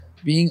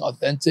being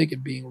authentic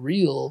and being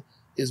real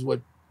is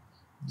what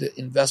the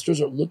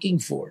investors are looking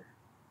for.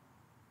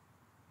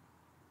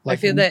 I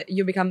feel that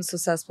you become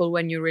successful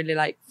when you really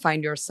like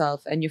find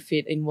yourself and you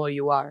fit in what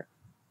you are.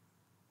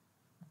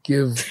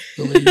 Give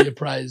the lady a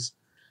prize.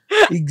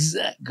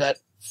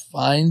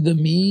 Find the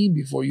me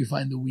before you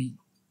find the we.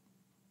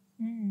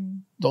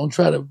 Don't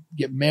try to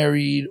get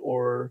married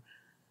or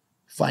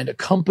find a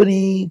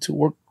company to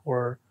work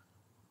or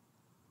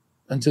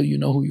until you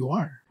know who you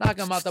are. Knock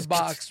him out the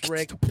box,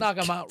 Rick. Knock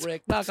him out,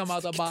 Rick. Knock him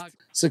out the box.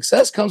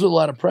 Success comes with a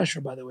lot of pressure,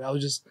 by the way.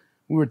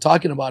 We were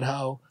talking about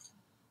how,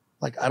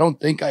 like, I don't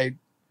think I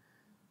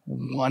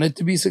wanted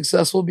to be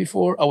successful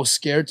before. I was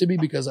scared to be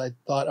because I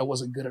thought I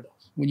wasn't good enough.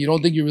 When you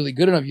don't think you're really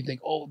good enough, you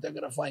think, oh, they're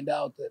going to find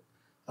out that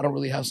I don't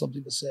really have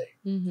something to say.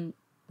 Mm-hmm.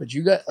 But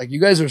you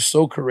guys are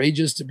so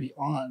courageous to be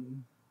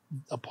on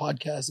a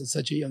podcast at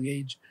such a young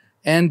age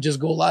and just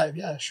go live.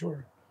 Yeah,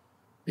 sure.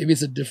 Maybe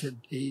it's a different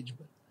age,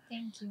 but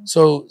thank you.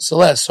 So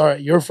Celeste,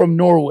 sorry, you're from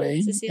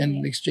Norway Cecilia. and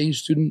an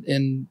exchange student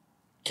in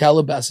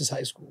Calabasas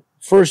High School.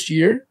 First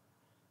year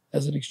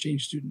as an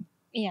exchange student.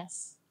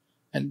 Yes.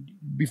 And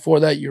before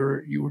that, you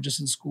were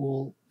just in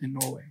school in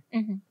Norway.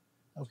 Mm-hmm.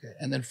 Okay,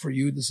 and then for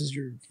you, this is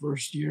your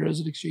first year as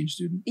an exchange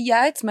student?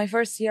 Yeah, it's my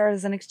first year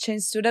as an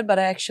exchange student, but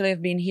I actually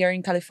have been here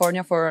in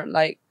California for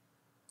like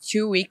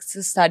 2 weeks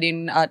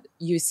studying at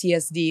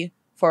UCSD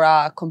for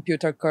a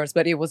computer course,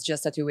 but it was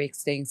just a 2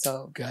 weeks thing,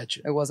 so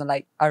Gotcha. it wasn't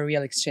like a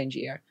real exchange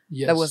year.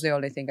 Yes. That was the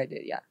only thing I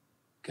did, yeah.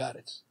 Got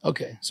it.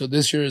 Okay, so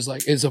this year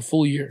it's a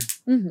full year.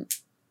 Mm-hmm.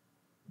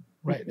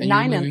 Right. And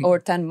 9 or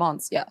 10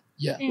 months, yeah.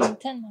 Yeah.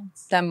 10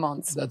 months. 10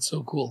 months. That's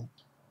so cool.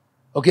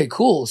 Okay,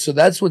 cool. So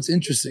that's what's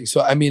interesting.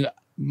 So, I mean,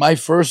 my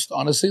first,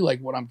 honestly, like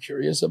what I'm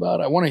curious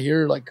about, I want to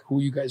hear like who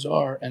you guys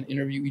are and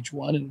interview each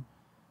one and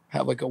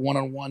have like a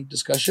one-on-one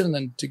discussion and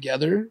then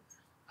together,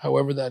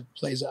 however that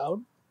plays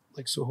out.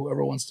 Like, so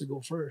whoever wants to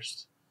go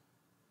first.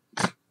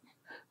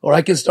 Or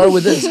I can start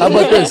with this. How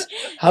about this?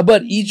 How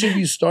about each of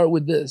you start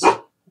with this?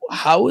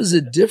 How is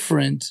it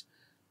different?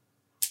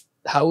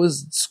 How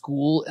is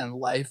school and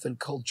life and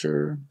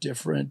culture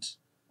different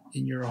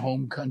in your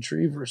home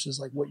country versus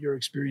like what you're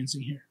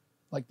experiencing here?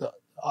 Like the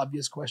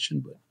obvious question,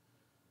 but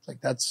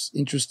like that's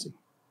interesting.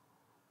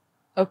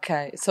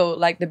 Okay, so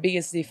like the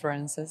biggest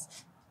differences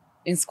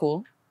in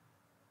school?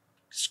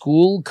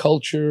 School,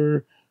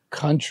 culture,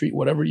 country,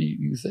 whatever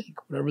you think,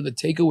 whatever the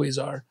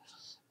takeaways are.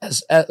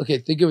 Okay,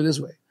 think of it this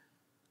way.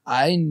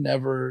 I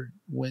never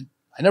went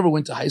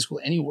to high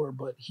school anywhere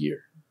but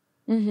here,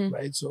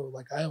 right? So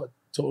like I have a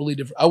totally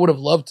different. I would have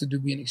loved to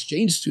be an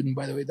exchange student,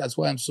 by the way. That's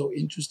why I'm so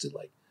interested.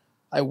 Like,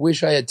 I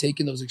wish I had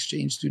taken those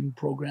exchange student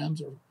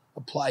programs or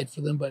applied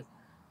for them, but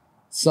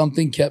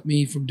something kept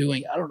me from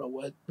doing. I don't know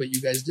what, but you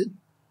guys didn't.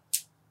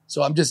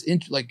 So I'm just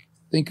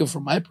think of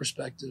from my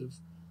perspective.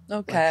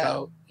 Okay. Like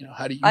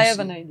how do you? I have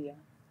an idea.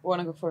 Want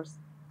to go first?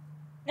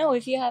 No,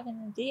 if you have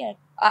an idea,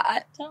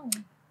 tell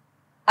me.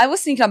 I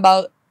was thinking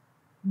about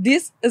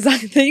this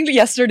exact thing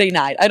yesterday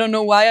night. I don't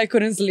know why I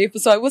couldn't sleep,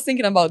 so I was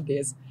thinking about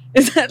this.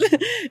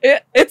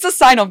 It's a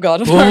sign of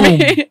God for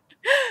me.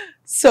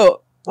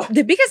 So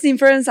the biggest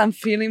difference I'm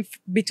feeling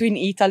between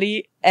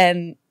Italy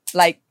and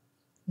like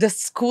the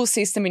school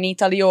system in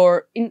Italy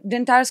or in the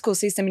entire school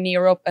system in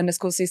Europe and the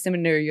school system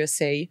in the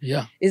USA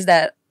is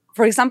that,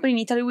 for example, in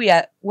Italy,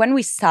 when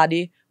we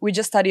study, we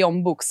just study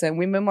on books and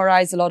we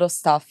memorize a lot of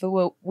stuff.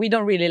 We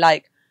don't really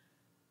like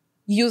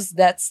use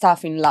that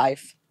stuff in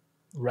life.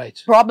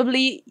 Right.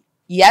 Probably,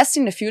 yes,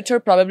 in the future,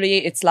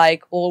 probably it's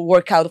like all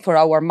workout for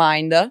our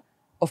mind.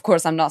 Of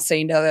course, I'm not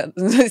saying that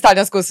the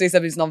Italian school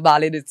system is not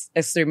valid. It's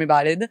extremely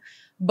valid.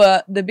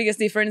 But the biggest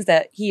difference is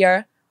that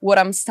here, what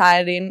I'm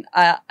studying,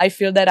 I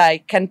feel that I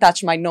can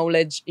touch my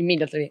knowledge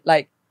immediately.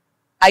 Like,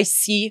 I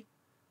see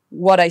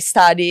what I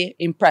study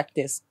in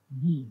practice.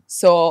 Mm-hmm.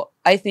 So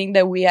I think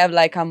that we have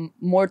like a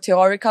more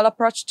theoretical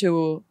approach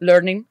to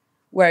learning,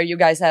 where you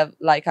guys have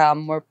like a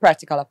more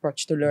practical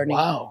approach to learning.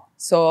 Wow.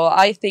 So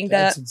I think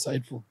that's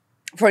insightful.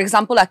 For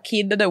example, a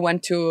kid that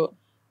went to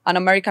an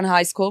American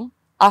high school,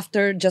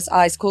 after just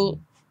high school,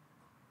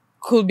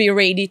 could be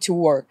ready to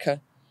work.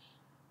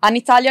 An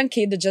Italian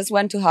kid that just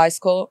went to high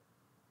school,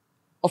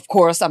 of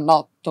course, I'm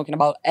not talking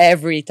about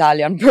every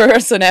Italian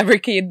person, every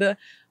kid,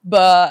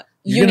 but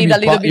you need a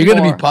little bit more. You're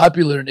going to be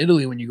popular in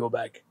Italy when you go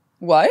back.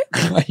 What?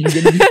 You're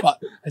going to be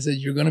I said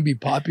you're going to be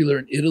popular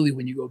in Italy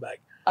when you go back.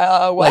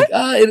 What?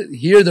 Like,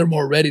 here they're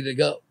more ready to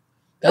go.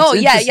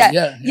 That's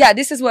yeah.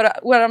 This is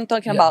what I'm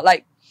talking about.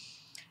 Like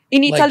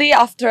in Italy,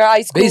 after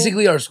high school,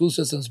 basically our school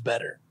system's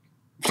better.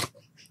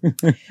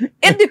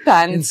 It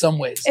depends. In some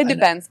ways, it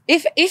depends.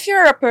 If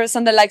you're a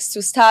person that likes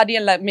to study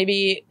and like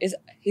maybe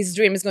his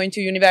dream is going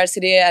to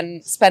university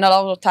and spend a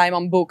lot of time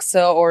on books,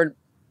 or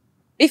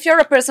if you're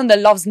a person that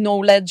loves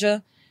knowledge,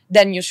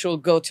 then you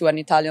should go to an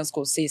Italian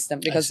school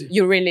system because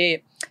you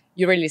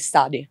really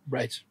study.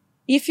 Right.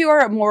 If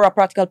you're more a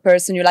practical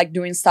person, you like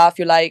doing stuff,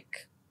 you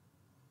like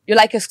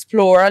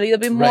explore a little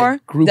bit more.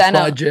 Group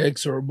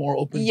projects or more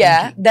open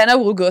thinking. Then I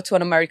will go to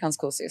an American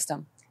school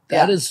system.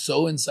 That is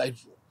so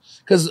insightful.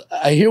 because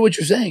I hear what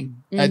you're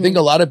saying. I Mm-hmm. think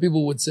a lot of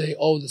people would say,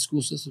 "Oh, the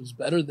school system's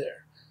better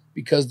there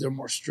because they're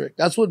more strict."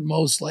 That's what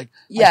most like.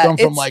 Yeah, I come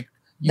from it's- like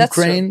that's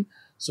true. Ukraine,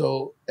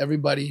 so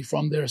everybody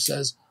from there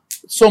says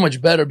it's so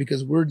much better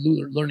because we're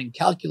learning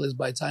calculus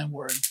by the time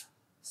we're in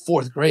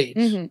fourth grade.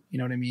 Mhm. You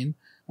know what I mean?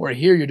 Where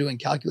here you're doing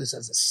calculus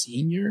as a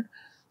senior,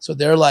 so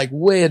they're like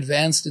way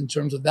advanced in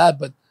terms of that,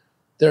 but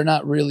they're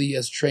not really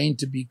as trained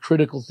to be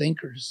critical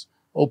thinkers,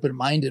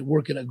 open-minded,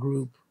 work in a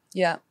group.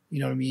 Yeah. You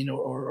know what I mean?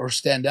 Or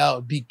stand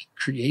out, be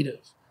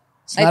creative.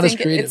 It's I not as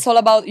think creative. it's all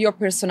about your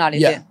personality.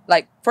 Yeah.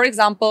 Like, for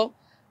example,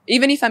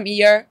 even if I'm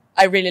here,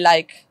 I really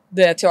like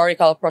the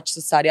theoretical approach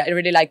to study. I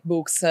really like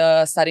books,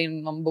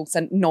 studying on books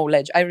and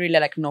knowledge. I really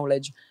like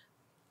knowledge.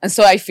 And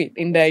so I fit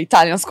in the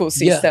Italian school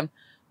Yeah. system.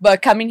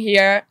 But coming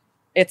here,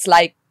 it's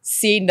like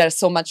seeing there's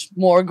so much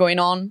more going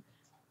on.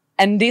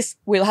 And this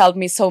will help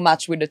me so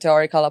much with the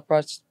theoretical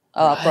approach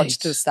Right.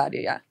 to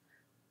study. Yeah.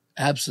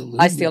 Absolutely.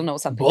 I still know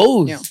something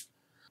Both. new.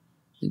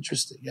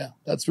 Interesting. Yeah.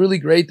 That's really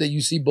great that you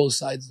see both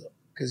sides though.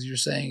 Because you're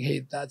saying,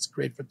 hey, that's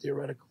great for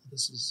theoretical.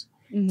 This is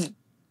Mhm.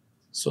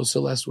 so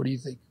Celeste, what do you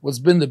think? What's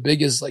been the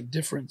biggest like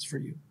difference for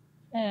you?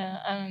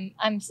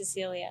 I'm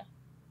Cecilia.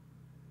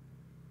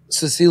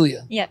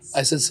 Cecilia. Yes,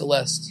 I said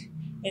Celeste.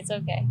 it's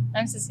okay.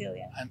 I'm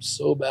Cecilia. I'm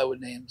so bad with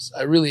names.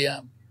 I really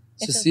am.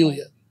 It's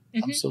Cecilia.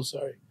 I'm Mhm. so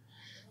sorry.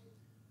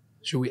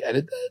 Should we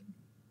edit that?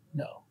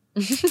 No.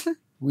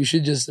 We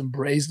should just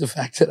embrace the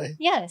fact that I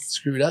Yes,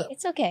 screwed up.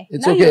 it's okay.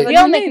 It's Now you okay. have We a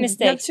all new make name.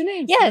 mistakes. You have two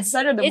names. Yes, It's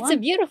better than it's a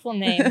one. beautiful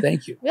name.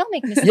 Thank you. We all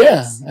make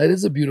mistakes. Yeah, it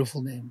is a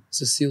beautiful name.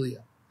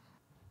 Cecilia.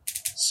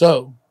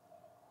 So,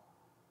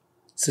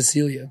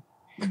 Cecilia,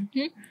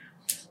 Mhm.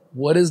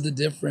 what is the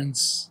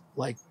difference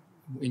like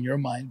in your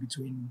mind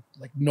between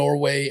like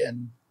Norway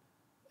and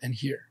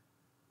here?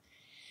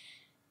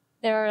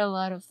 There are a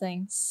lot of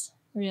things,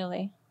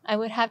 really. I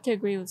would have to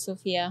agree with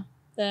Sophia.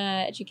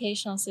 The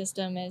educational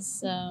system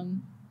is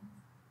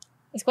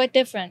quite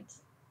different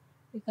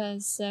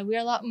because we're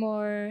a lot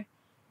more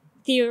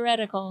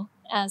theoretical,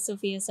 as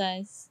Sophia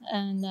says,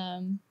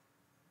 and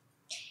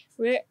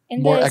we're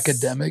in More this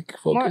academic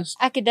more focused?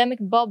 academic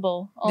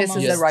bubble. This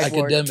Almost. is the right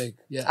word. academic.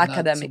 Yeah, not so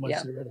Academic, much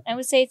yeah. theoretical. I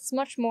would say it's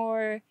much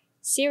more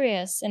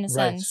serious in a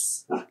Right.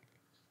 sense.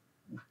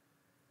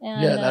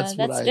 And Yeah, that's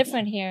what I-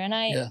 different here. And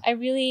Yeah. I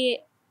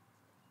really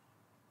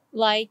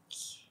like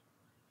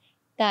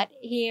that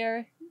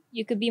here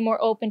you could be more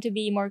open to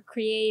be more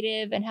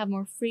creative and have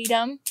more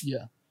freedom.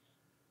 Yeah.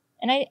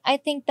 And I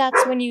think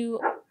that's when you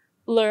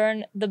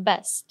learn the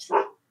best.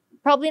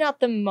 Probably not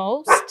the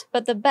most,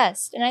 but the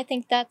best. And I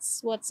think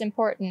that's what's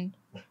important.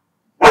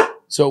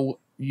 So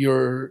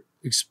your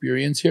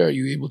experience here, are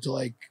you able to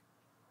like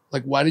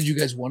why did you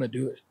guys want to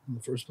do it in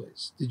the first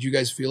place? Did you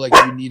guys feel like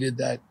you needed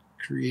that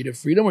creative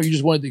freedom or you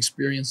just wanted to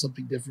experience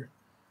something different?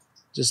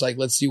 Just like,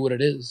 let's see what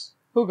it is.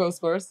 Who goes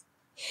first?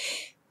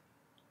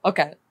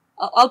 Okay.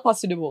 I'll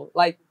pass you the ball.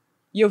 Like,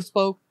 you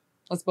spoke,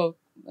 I spoke.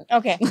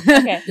 Okay.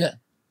 Okay.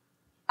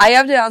 I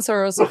have the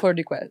answer also for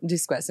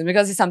this question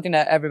because it's something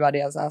that everybody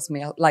has asked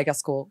me, like at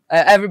school.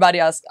 Everybody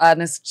asked an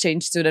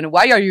exchange student,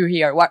 why are you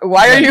here? Why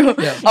are you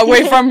Yeah.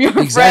 away from your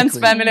friends,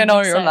 Exactly. family, and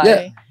all your life?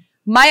 Exactly.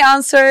 My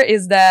answer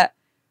is that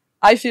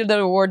I feel that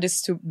the world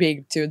is too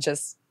big to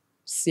just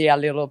see a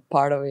little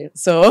part of it.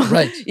 So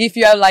Right. if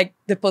you have like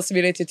the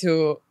possibility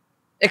to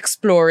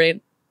explore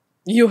it,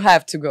 you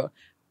have to go.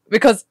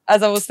 Because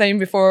as I was saying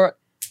before,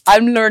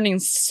 I'm learning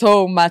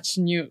so much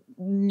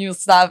new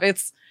stuff.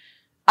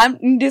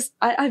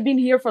 I've been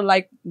here for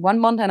like 1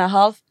 month and a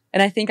half,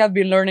 and I think I've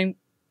been learning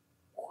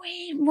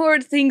way more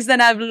things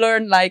than I've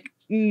learned like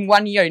in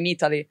 1 year in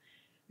Italy.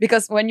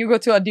 Because when you go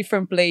to a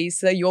different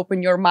place, you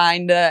open your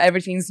mind,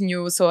 everything's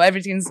new. So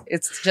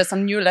it's just a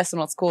new lesson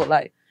at school.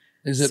 Like,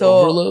 Is it So-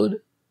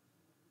 overload?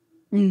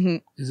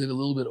 mhm. Is it a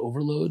little bit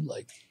overload?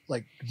 Like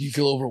do you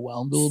feel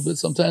overwhelmed a little bit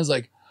sometimes?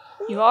 Like,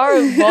 You are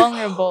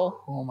vulnerable.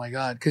 oh my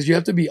God. Because you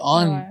have to be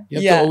on. Sure. You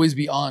have Yeah. to always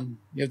be on.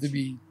 You have to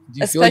be, do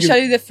you feel like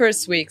Especially the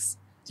first weeks.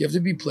 do you have to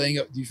be playing,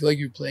 do you feel like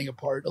you're playing a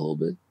part a little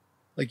bit?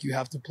 Like you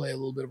have to play a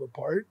little bit of a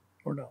part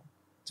or no?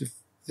 To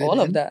fit All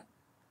in? of that.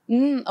 We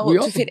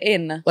To all- fit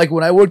in. Like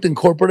when I worked in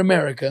corporate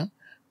America,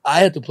 I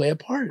had to play a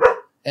part.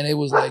 And it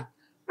was like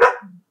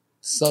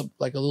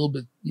like a little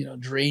bit,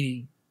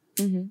 draining.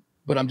 hmm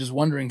But I'm just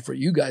wondering for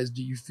you guys,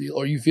 do you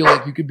feel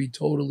like you could be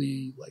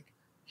totally like,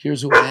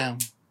 here's who I am.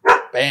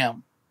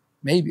 Bam.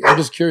 Maybe. I'm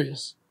just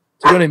curious.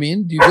 Do you know what I mean?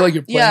 Do you feel like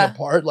you're playing Yeah. a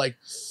part? Like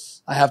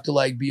I have to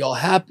like be all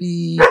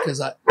happy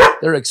because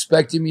they're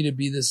expecting me to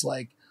be this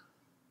like,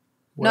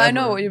 No, I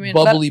know whatever, what you mean,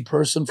 but- bubbly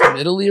person from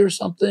Italy or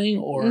something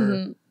or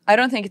Mhm. I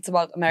don't think it's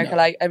about America. No.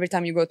 Like every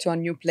time you go to a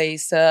new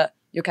place,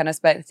 you can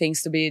expect things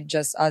to be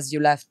just as you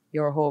left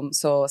your home.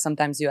 So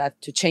sometimes you have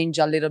to change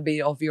a little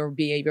bit of your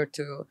behavior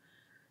to,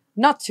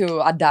 not to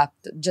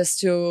adapt, just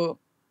to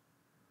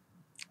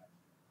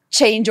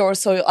change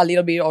also a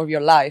little bit of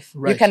your life.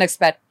 Right. You can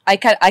expect. I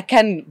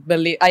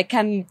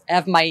can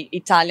have my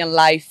Italian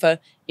life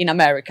in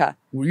America.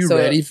 were you So-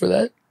 ready for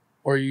that?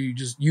 Or you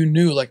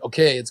knew like,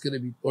 okay, it's going to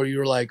be, or you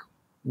were like,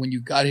 when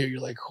you got here,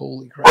 you're like,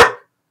 holy crap,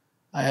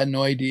 I had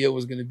no idea it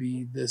was going to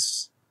be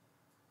this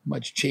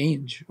much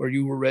change, or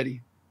you were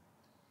ready.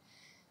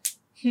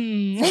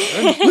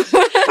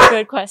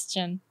 Good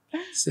question.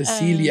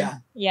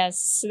 Cecilia.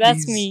 Yes,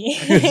 that's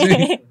Please.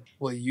 me.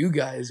 Well, you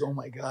guys, oh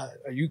my God.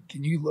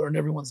 Can you learn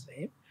everyone's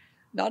name?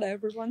 Not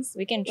everyone's.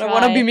 We can try. I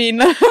want to be mean.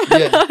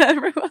 Yeah. Not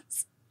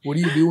everyone's. What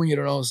do you do when you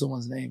don't know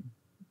someone's name?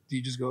 Do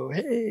you just go,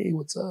 hey,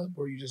 what's up?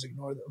 Or you just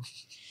ignore them?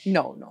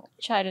 No.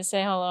 Try to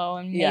say hello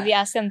and Yeah. maybe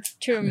ask them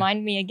to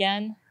remind me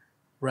again.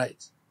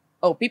 Right.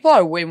 Oh, people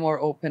are way more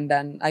open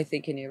than I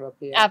think in Europe.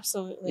 Yeah.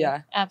 Absolutely.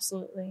 Yeah.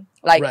 Absolutely.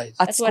 Like Right.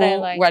 at That's school, what I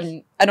like.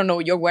 when I don't know,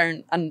 you're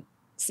wearing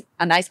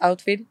a nice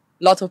outfit.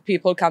 Lots of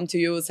people come to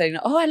you saying,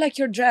 "Oh, I like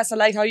your dress. I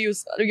like how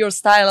your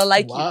style. I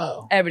like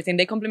Wow. everything."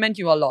 They compliment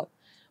you a lot,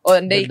 or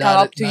and they But come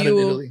not up to in you.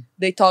 Italy.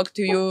 They talk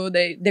to you.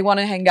 They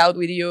want to hang out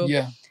with you.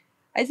 Yeah.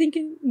 I think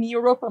in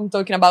Europe, I'm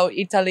talking about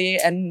Italy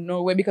and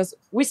Norway because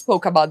we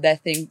spoke about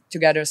that thing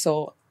together.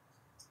 So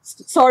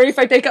sorry if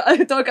I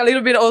talk a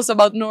little bit also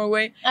about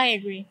Norway. I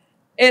agree.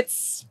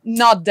 It's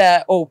not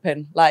that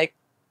open. Like,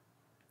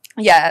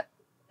 yeah,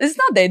 it's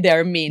not that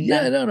they're mean.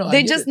 Yeah, no. I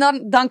They get just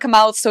it. don't come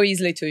out so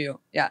easily to you.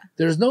 Yeah.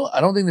 I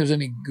don't think there's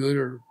any good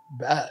or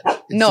bad.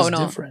 It's No, just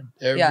no. different.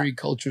 Every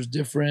culture's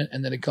different.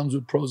 And then it comes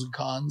with pros and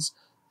cons.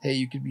 Hey,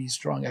 you could be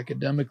strong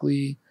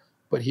academically,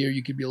 but here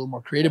you could be a little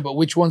more creative. But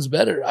which one's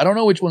better? I don't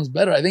know which one's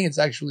better. I think it's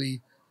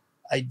actually,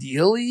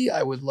 ideally,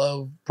 I would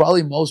love,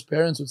 probably most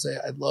parents would say,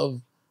 I'd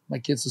love my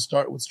kids to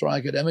start with strong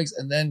academics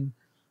and then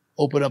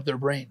open up their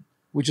brain,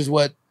 which is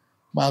what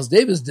Miles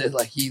Davis did.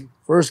 Like, he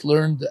first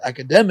learned the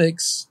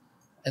academics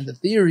and the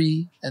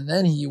theory, and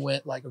then he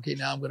went like, okay,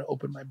 now I'm going to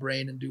open my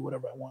brain and do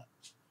whatever I want.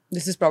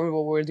 This is probably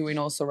what we're doing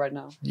also right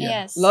now.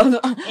 Yeah. Yes.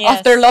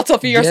 After lots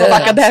of years of Yeah.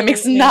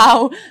 academics, Absolutely.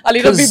 now a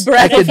little bit 'Cause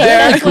breath of air.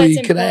 academically,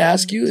 That's can I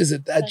what's ask you, is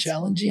it that That's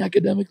challenging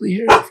academically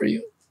here for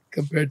you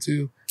compared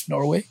to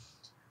Norway?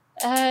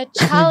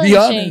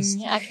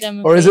 Challenging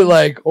academically. Or is it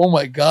like, oh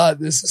my God,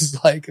 this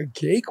is like a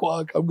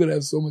cakewalk. I'm going to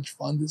have so much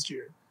fun this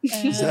year.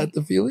 Is that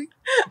the feeling?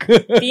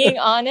 being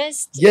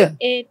honest, Yeah.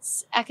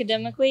 it's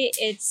academically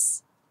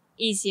it's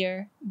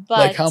easier, but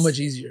Like, how much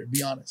easier?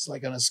 Be honest.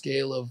 Like, on a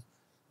scale of,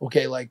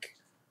 okay, like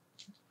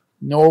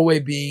Norway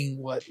being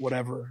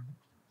whatever,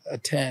 a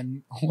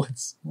 10.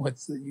 What's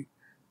the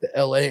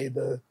LA,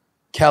 the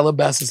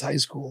Calabasas High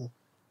School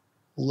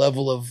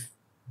level of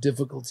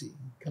difficulty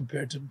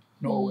compared to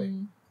Norway?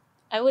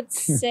 I would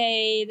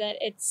say that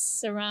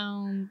it's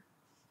around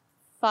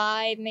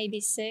 5, maybe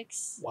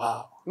 6.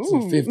 Wow. So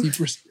Ooh.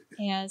 50%.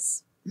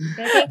 Yes.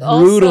 I think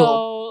Brutal.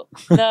 also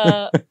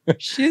the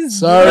She's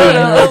Sorry, the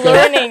America.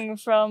 learning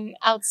from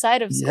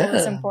outside of school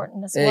is Yeah.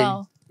 important as Hey.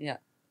 well.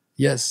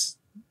 Yes.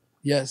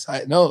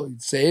 I know.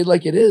 Say it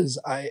like it is.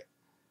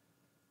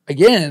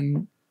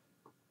 Again,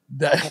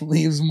 that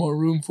leaves more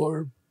room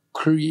for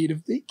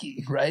creative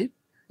thinking, right?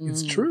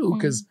 It's true,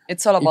 because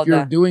It's all if about you're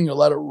that. doing a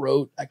lot of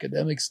rote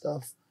academic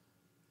stuff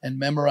and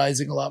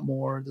memorizing a lot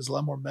more, there's a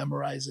lot more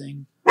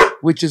memorizing,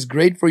 which is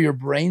great for your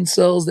brain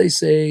cells, they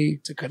say,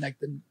 to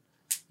connect the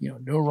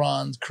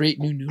neurons, create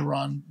new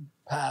neuron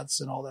paths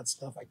and all that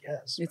stuff, I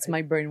guess. It's right?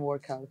 my brain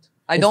workout.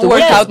 I It's don't the work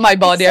workout. out my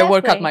body. I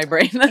work out Exactly. my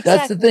brain. That's the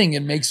Exactly. thing.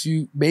 It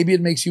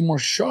makes you more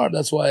sharp.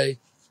 That's why,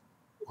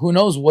 who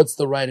knows what's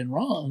the right and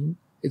wrong?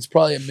 It's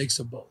probably a mix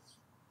of both,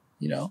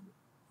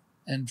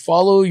 and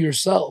follow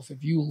yourself.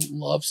 If you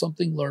love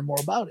something, learn more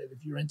about it.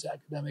 If you're into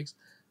academics,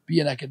 be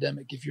an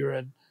academic. If you're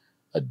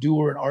a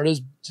doer, an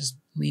artist, just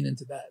lean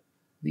into that.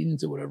 Lean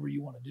into whatever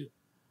you want to do.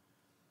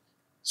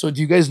 So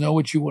do you guys know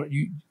what you want?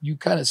 You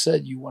kind of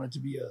said you wanted to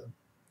be a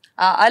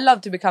I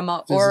love to become or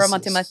a Physicist.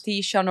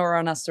 mathematician or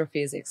an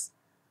astrophysics.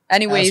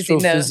 Anyways, in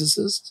the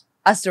astrophysicist.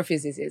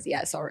 astrophysicist.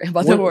 Yeah, sorry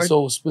about the word.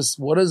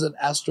 What does an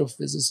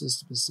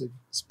astrophysicist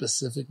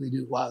specifically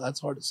do? Wow, that's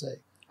hard to say.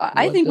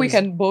 I what think we does-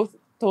 can both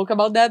talk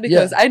about that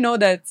because I know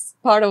that's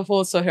part of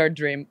also her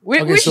dream. We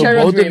So share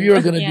a both dream. of you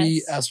are going to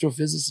be Yes.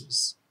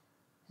 astrophysicists.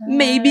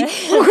 Maybe Uh,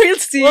 we'll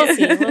see. We'll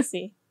see. We'll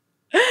see.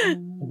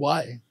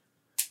 Why?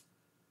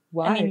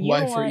 Why? I mean, you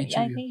Why for want. each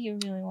of I you? think you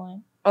really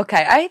want.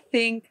 Okay, I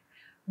think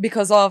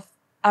because of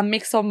a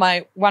mix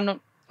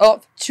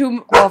of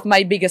two of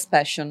my biggest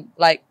passion.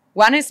 Like,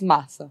 one is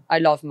math. I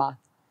love math.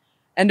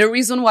 And the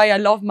reason why I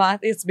love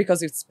math is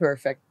because it's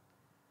perfect.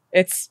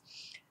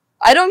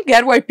 I don't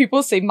get why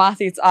people say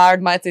math is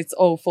hard, math is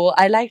awful.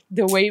 I like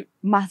the way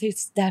math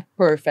is that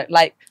perfect.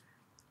 Like,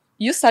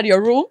 you study a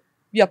rule,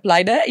 you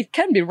apply that, it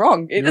can be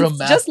wrong. You're a It's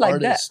math just like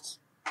artist.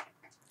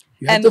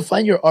 You have And- to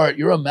find your art.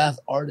 You're a math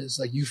artist.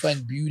 Like, you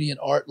find beauty in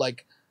art,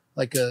 like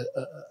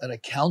an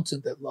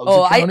accountant that loves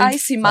Oh, accounting. I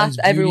see math finds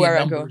beauty in everywhere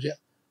I go. numbers, yeah. that.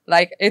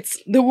 Like,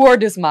 the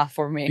word is math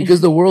for me.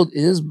 Because the world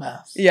is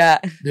math. Yeah.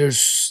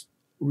 There's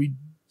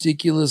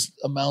ridiculous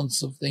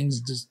amounts of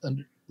things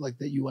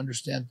that you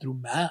understand through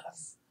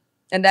math.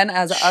 And then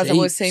as I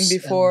was saying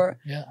Shapes before,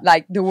 and- yeah.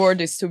 like the world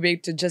is too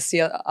big to just see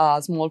a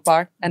small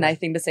part, and I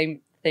think the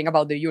same thing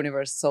about the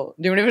universe. So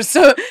the universe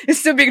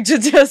is too big to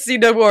just see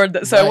the world.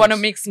 So I want to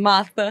Right. mix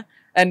math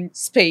and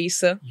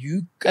space.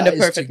 You And the guys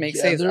perfect mix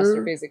is together,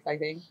 astrophysics, I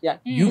think. Yeah.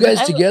 you guys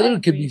I together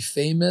could agree. be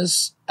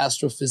famous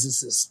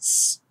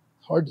astrophysicists.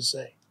 Hard to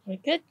say. We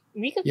could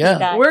Yeah. be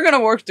that. We're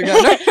gonna work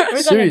together. We're gonna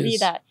be Serious.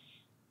 that.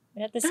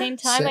 But at the same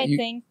time, I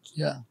think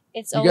Yeah.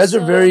 it's You guys are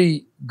also-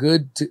 very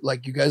good to,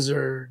 like, you guys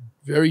are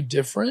very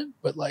different,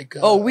 but like,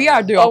 Oh, we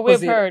are the Oh, we've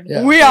opposite. heard.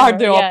 Yeah. We are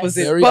the Yes.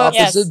 opposite. very but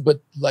Yes. opposite,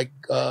 but like,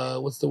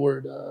 what's the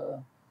word?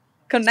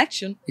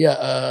 connection. Yeah.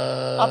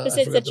 I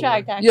Opposites forgot the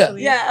attract, word.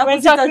 actually. Yeah, When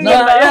opposites talking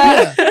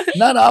attract, about yeah.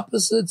 Not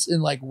opposites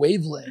in like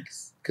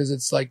wavelength, because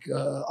it's like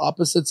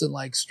opposites in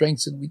like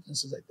strengths and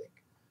weaknesses, I think.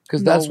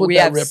 Because that's what we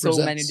that have represents.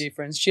 so many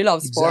difference. She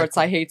loves sports.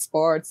 Exactly. I hate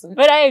sports.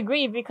 But I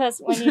agree, because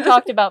when you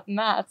talked about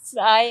maths,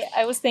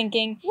 I was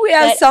thinking We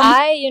have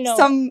that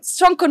some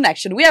strong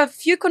connection. We have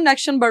few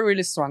connection, but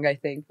really strong. I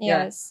think.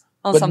 yes.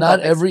 On But some not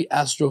topics. every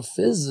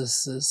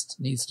astrophysicist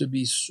needs to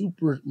be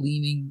super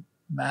leaning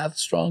math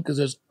strong, because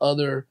there's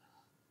other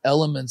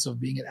elements of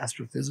being an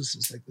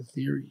astrophysicist, like the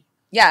theory.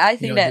 Yeah, I You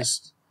think know, that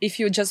just if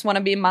you just want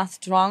to be math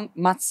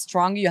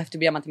strong, you have to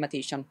be a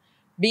mathematician.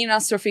 Being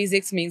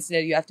astrophysics means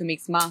that you have to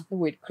mix math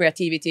with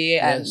creativity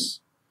and yes.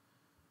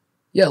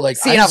 Yeah, like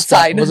Seeing Einstein.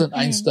 outside. Wasn't Mm.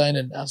 Einstein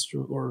an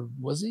astro, or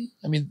was he?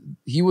 I mean,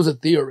 he was a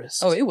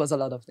theorist. oh, it was a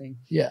lot of things.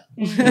 Yeah.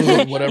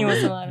 Mhm. Whatever. He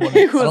was a lot of what-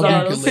 things. He was I a don't lot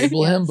think you of could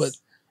label him, things.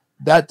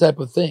 but that type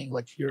of thing.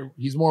 Like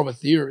he's more of a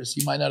theorist.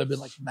 He might not have been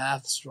like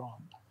math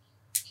strong.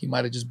 He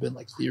might have just been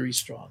like theory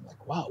strong.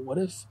 Like, wow, what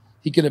if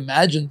he could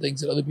imagine things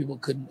that other people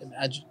couldn't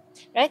imagine?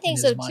 I think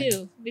in so his mind.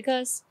 too,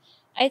 because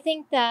I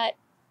think that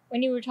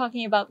when you were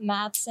talking about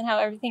maths and how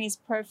everything is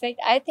perfect,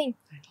 I think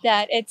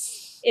that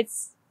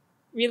it's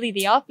really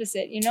the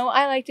opposite. You know,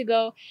 I like to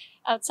go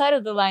outside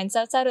of the lines,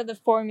 outside of the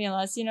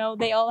formulas. You know,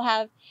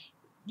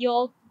 you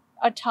all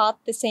are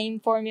taught the same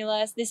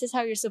formulas. This is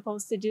how you're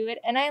supposed to do it,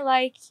 and I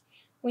like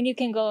when you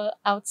can go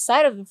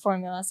outside of the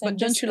formulas. And But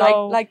don't just you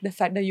go, like the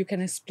fact that you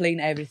can explain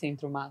everything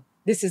through math?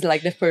 This is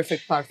like the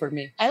perfect part for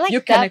me. I like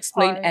you can that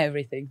explain part.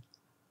 everything.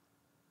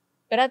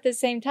 But at the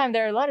same time,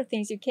 there are a lot of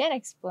things you can't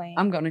explain.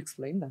 I'm gonna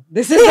explain them.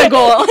 This is the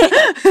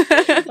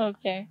goal.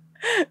 Okay.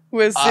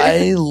 We'll see.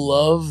 I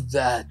love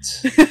that.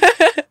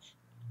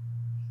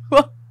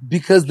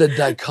 Because the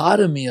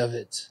dichotomy of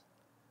it.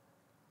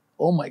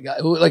 Oh my God.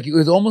 It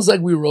was almost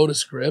like we wrote a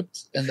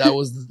script, and that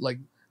was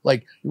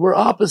like we're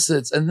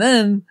opposites. And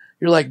then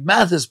you're like,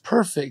 math is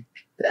perfect,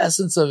 the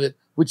essence of it,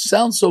 which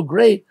sounds so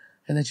great.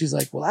 And then she's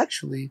like, well,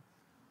 actually,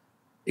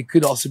 it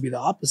could also be the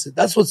opposite.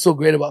 That's what's so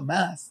great about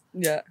math.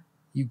 Yeah.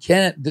 You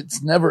can't,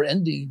 it's never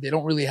ending. They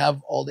don't really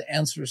have all the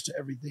answers to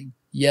everything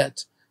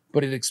yet,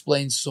 but it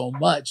explains so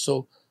much.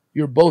 So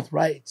you're both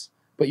right,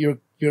 but you're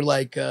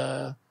like,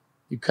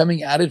 you're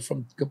coming at it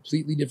from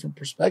completely different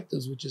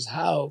perspectives, which is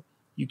how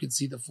you can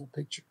see the full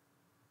picture.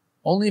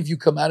 Only if you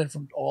come at it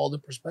from all the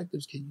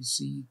perspectives can you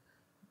see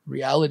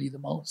reality the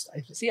most,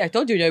 I think. See, I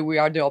told you that we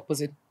are the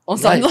opposite. On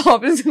Right. some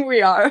topics,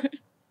 we are.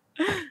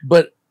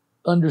 But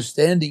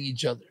understanding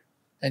each other,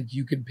 and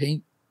you can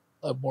paint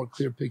a more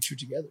clear picture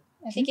together.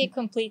 I think it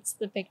completes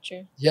the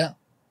picture. Yeah.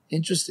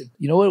 Interesting.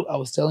 You know what I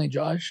was telling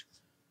Josh?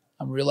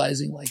 I'm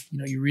realizing, like, you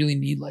know, you really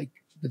need like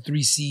the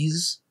 3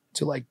 C's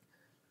to like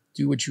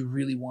do what you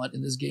really want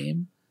in this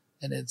game.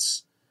 And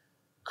it's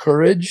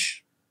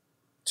courage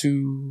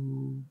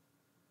to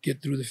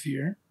get through the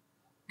fear,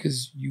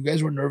 because you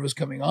guys were nervous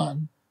coming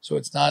on. So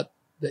it's not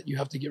that you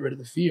have to get rid of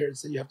the fear.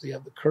 It's that you have to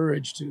have the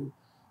courage to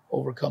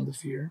overcome the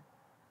fear,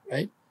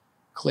 right?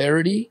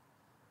 Clarity.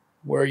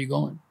 Where are you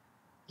going?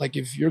 Like,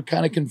 if you're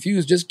kind of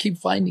confused, just keep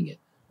finding it.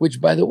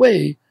 Which, by the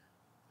way,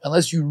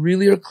 unless you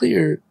really are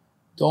clear,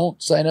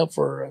 don't sign up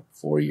for a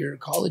 4-year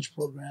college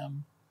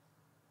program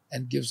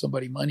and give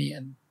somebody money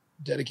and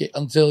dedicate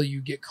until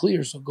you get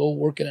clear. So go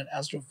work in an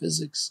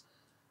astrophysics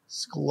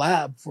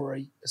lab for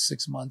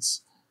 6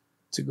 months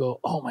to go,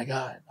 oh my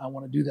God, I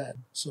want to do that.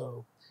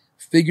 So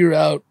figure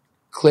out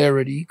clear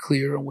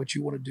on what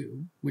you want to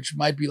do, which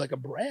might be like a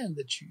brand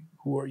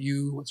who are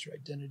you? What's your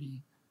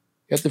identity?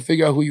 You have to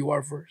figure out who you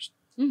are first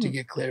to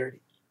get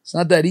clarity. It's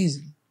not that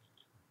easy.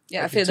 Yeah,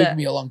 I Like, feel it took that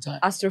me a long time.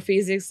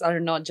 astrophysics are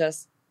not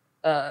just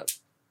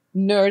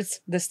nerds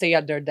that stay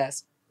at their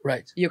desk.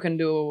 Right, You can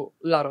do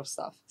a lot of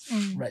stuff.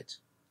 right.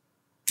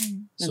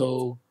 Mm.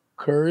 So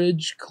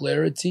courage,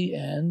 clarity,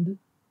 and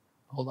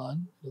hold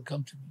on, it'll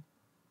come to me.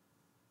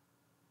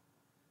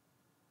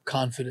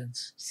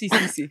 Confidence. See.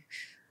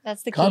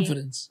 That's the key.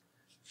 Confidence.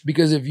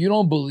 Because if you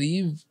don't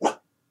believe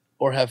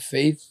or have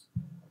faith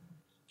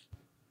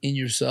in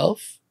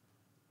yourself,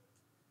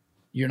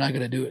 you're not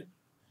going to do it.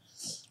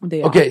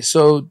 They are. Okay,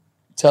 so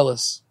tell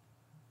us.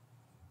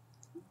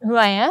 Who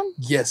I am?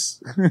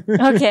 Yes.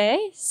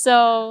 Okay,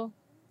 so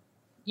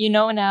you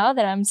know now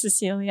that I'm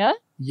Cecilia.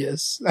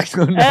 Yes. I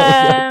don't know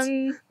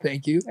that.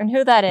 Thank you. And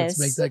who that is. Let's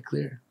make that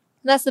clear.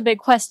 That's the big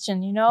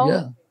question, you know?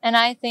 Yeah. And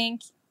I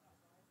think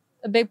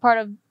a big part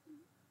of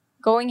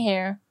going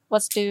here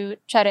was to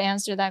try to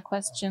answer that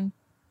question.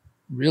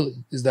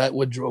 Really? Is that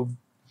what drove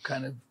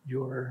kind of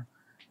your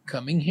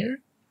coming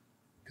here?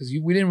 Because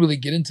we didn't really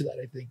get into that,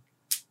 I think,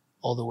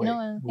 all the way. No,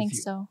 I don't with think you.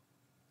 so.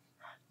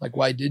 Like,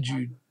 why did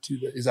you do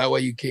that? Is that why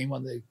you came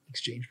on the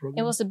exchange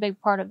program? It was a big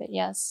part of it,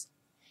 yes.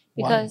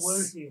 Why?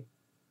 Because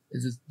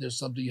Is it there's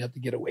something you have to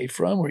get away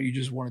from, or you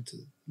just wanted to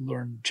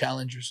learn,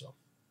 challenge yourself?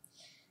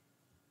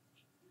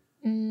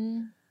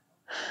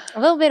 a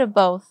little bit of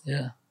both.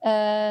 Yeah.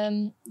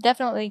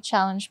 Definitely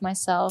challenged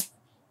myself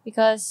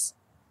because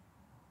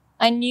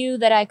I knew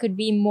that I could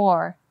be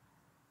more.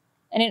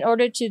 And in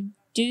order to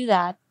do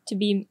that, to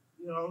be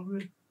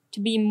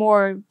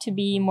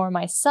more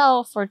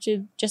myself, or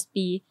to just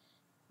be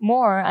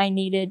more, I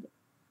needed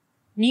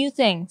new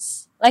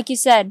things. Like you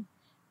said,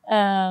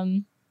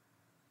 that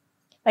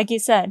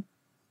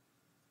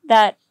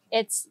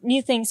it's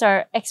new things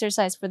are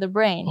exercise for the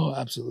brain. Oh,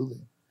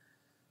 absolutely.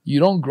 You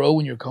don't grow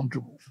when you're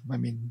comfortable. I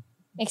mean,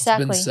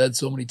 Exactly. it's been said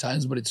so many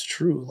times, but it's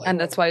true. Like, And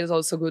that's why it's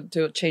also good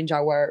to change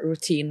our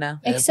routine due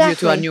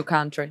Exactly. to a new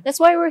country. That's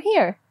why we're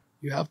here.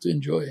 you have to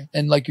enjoy.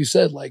 And like you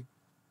said, like,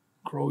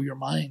 grow your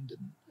mind.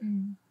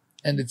 And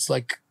it's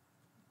like,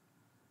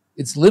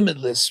 it's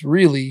limitless,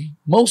 really,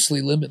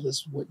 mostly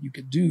limitless what you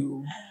could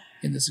do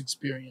in this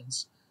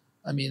experience.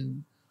 I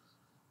mean,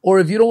 or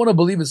if you don't want to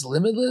believe it's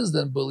limitless,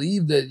 then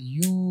believe that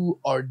you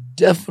are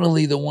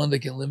definitely the one that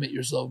can limit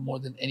yourself more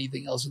than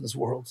anything else in this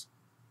world.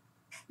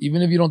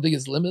 Even if you don't think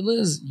it's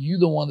limitless, you're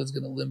the one that's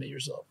going to limit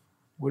yourself.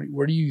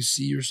 Where do you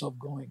see yourself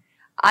going?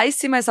 I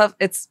see myself,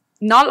 it's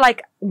not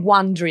like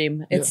one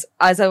dream. It's,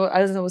 as I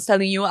was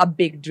telling you, a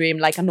big dream,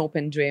 like an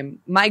open dream.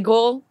 My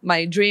goal,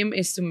 my dream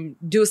is to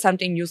do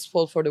something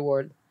useful for the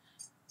world.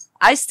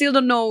 I still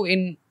don't know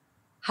in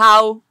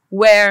how,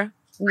 where,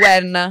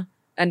 when,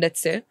 and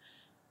that's it.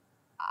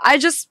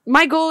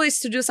 My goal is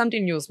to do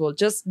something useful.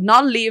 Just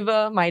not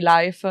live my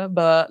life,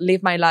 but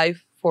live my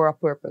life for a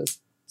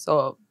purpose.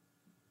 So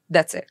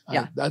that's it.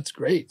 Yeah. That's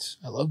great.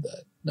 I love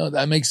that. No,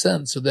 that makes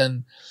sense. So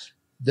then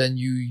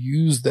you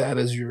use that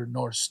as your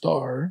North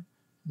Star,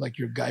 like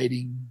your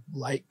guiding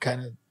light,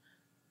 kind of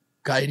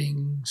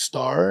guiding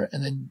star.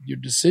 And then your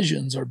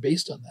decisions are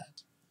based on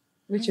that.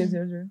 Which is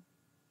your dream?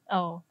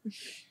 Oh.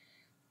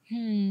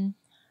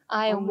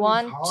 I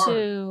want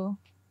to,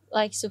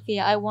 like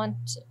Sophia, I will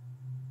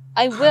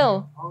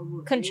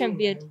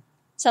contribute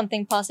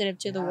something positive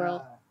to the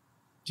world.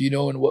 Do you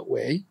know in what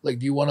way? Like,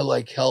 do you want to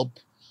like help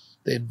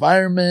the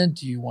environment?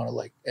 Do you want to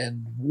like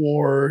end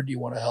war? Do you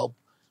want to help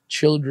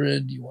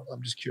children?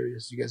 I'm just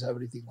curious. Do you guys have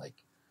anything like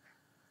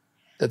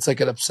that's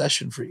like an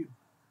obsession for you?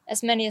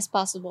 As many as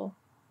possible.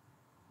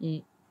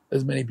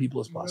 As many people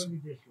as possible.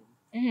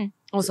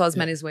 Also as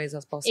many ways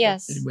as possible.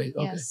 Yes. Anyway,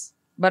 okay. Yes.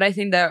 But I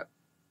think that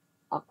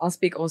I'll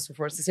speak also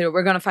for Cecilia.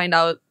 We're going to find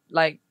out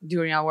like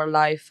during our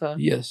life,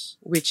 Yes.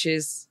 which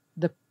is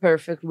the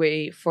perfect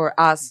way for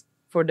us,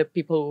 for the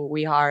people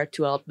we are,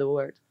 to help the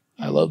world.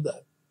 I love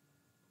that.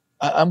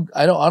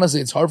 I know,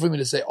 honestly, it's hard for me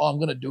to say, I'm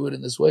going to do it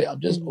in this way. I'm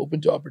just open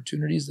to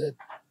opportunities that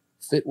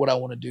fit what I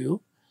want to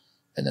do.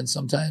 And then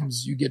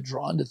sometimes you get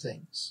drawn to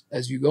things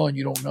as you go and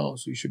you don't know.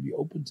 So you should be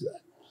open to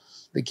that.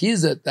 The key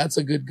is that that's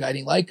a good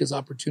guiding light, because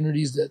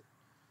opportunities that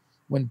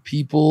when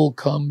people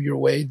come your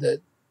way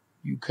that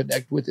you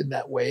connect with in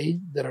that way,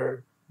 that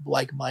are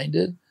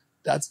like-minded,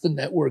 that's the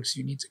networks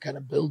you need to kind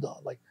of build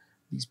on. Like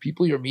these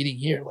people you're meeting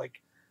here,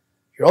 like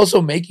you're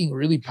also making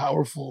really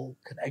powerful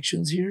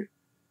connections here.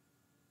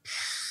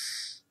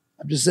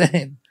 I'm just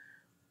saying,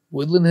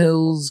 Woodland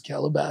Hills,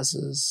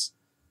 Calabasas,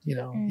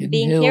 Hidden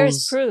Being Hills. here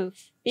is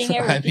proof. Being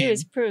here with you mean,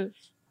 is proof.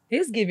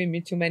 He's giving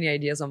me too many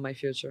ideas on my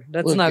future.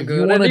 That's Look, not if you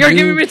good. wanna You're do-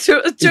 giving me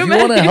too If you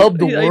many want to help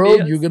the world,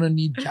 ideas. you're going to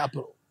need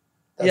capital.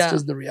 That's Yeah.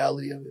 just the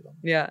reality of it.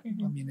 Yeah.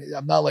 I mean,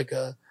 I'm not like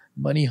a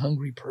money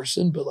hungry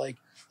person, but like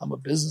I'm a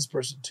business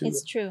person too.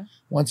 It's true.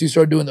 Once you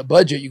start doing the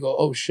budget, you go,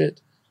 oh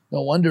shit,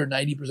 no wonder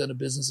 90% of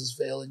businesses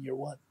fail in year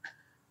one.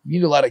 You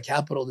need a lot of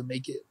capital to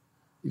make it,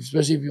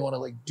 especially if you want to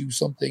like do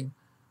something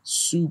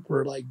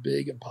super like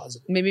big and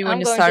positive. Maybe when I'm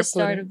you going start to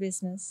start putting- a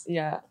business.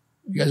 Yeah.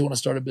 You guys want to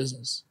start a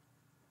business?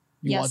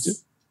 You want to?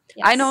 Yes.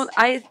 I know.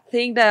 I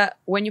think that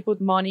when you put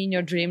money in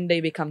your dream,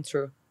 they become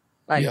true.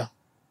 Like Yeah.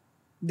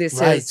 this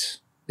Right. is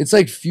It's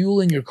like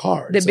fuel in your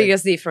car. the It's like,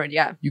 biggest difference.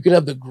 Yeah. you could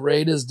have the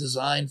greatest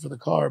design for the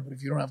car, but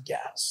if you don't have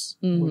gas,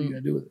 what are you Mhm. going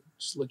to do with it?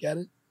 Just look at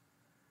it.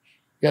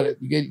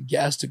 You get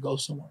gas to go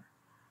somewhere.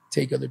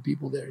 Take other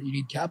people there. You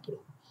need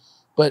capital.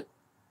 But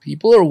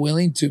people are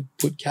willing to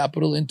put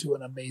capital into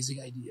an amazing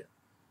idea.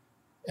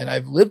 And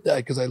I've lived that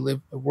because I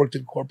worked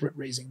in corporate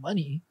raising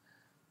money.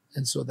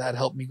 And so that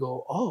helped me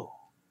go, oh,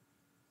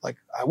 like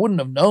I wouldn't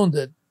have known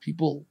that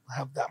people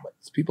have that much.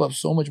 People have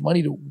so much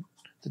money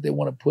that they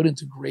want to put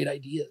into great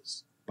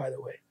ideas, by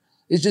the way.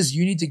 It's just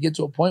you need to get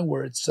to a point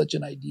where it's such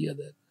an idea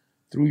that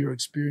through your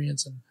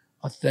experience and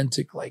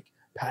authentic like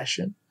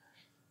passion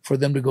for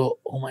them to go,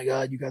 oh my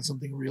God, you got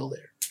something real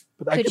there.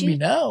 But that Could could you- be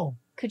now.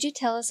 Could you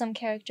tell us some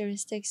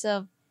characteristics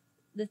of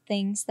the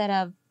things that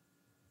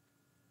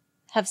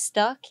have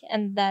stuck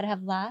and that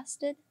have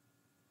lasted?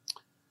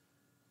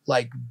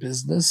 Like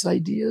business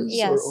ideas?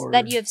 Yes, or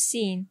that you have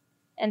seen,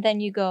 and then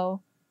you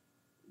go,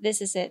 "This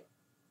is it."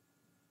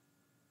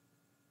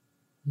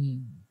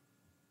 Hmm.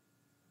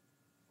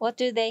 What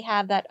do they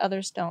have that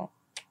others don't?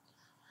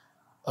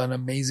 an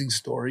amazing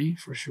story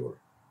for sure.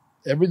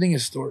 Everything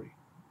is story.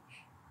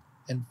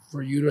 And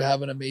for you to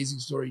have an amazing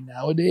story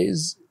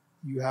nowadays,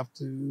 you have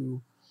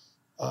to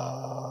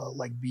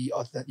be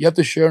authentic. You have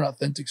to share an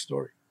authentic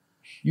story.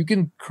 You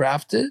can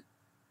craft it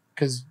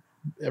because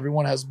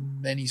everyone has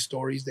many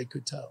stories they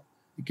could tell.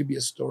 It could be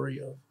a story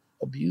of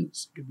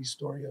abuse. It could be a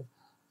story of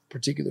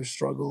particular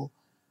struggle.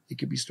 It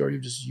could be a story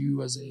of just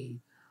you as a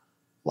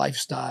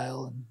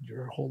lifestyle and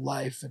your whole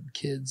life and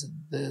kids and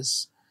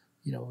this,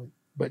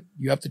 but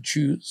you have to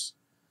choose.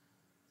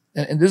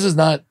 And this is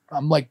not,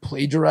 I'm like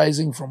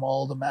plagiarizing from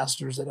all the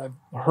masters that I've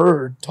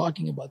heard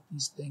talking about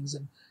these things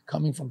and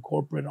coming from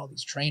corporate and all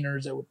these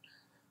trainers that would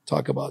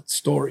talk about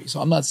stories.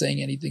 So I'm not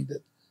saying anything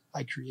that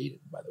I created,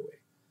 by the way,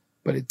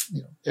 but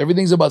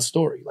everything's about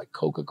story. Like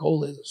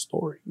Coca-Cola is a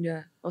story.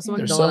 Yeah. Also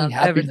They're McDonald's, selling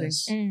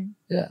happiness. Mm.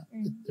 Yeah.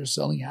 They're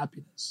selling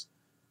happiness.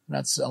 They're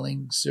not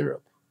selling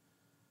syrup.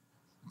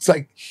 It's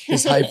like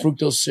this high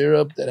fructose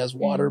syrup that has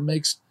water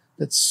mixed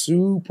that's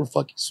super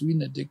fucking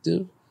sweet and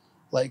addictive.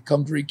 Like,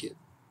 come drink it.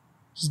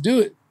 Just do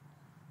it.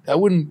 That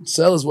wouldn't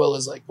sell as well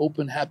as like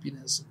open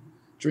happiness and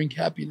drink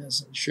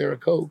happiness and share a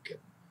Coke. And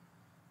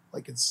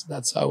like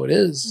that's how it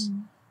is.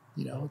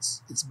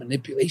 It's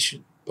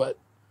manipulation, but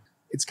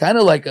it's kind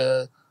of like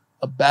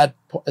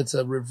it's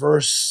a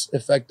reverse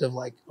effect of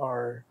like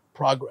our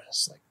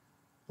progress.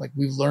 Like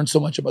we've learned so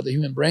much about the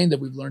human brain that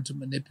we've learned to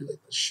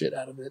manipulate the shit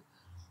out of it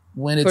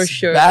when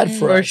it's bad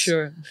for us. For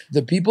sure.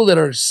 The people that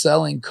are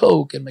selling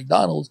Coke and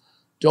McDonald's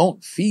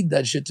don't feed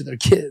that shit to their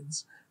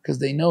kids because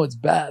they know it's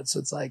bad. So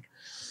it's like,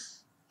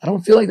 I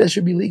don't feel like that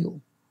should be legal.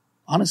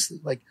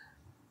 Honestly, like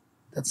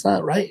that's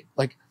not right.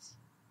 Like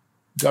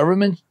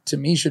government to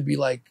me should be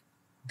like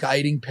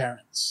guiding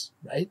parents,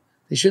 right?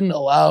 They shouldn't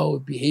allow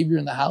behavior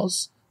in the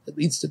house that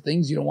leads to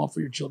things you don't want for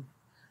your children.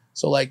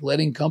 So like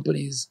letting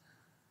companies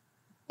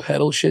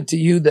peddle shit to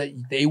you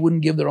that they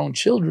wouldn't give their own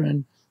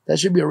children, that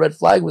should be a red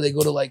flag where they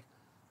go to like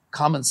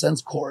common sense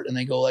court and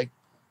they go like,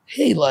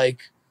 hey,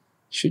 like,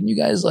 shouldn't you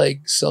guys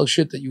like sell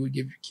shit that you would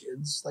give your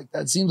kids? Like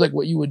that seems like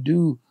what you would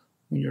do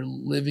when you're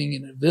living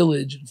in a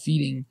village and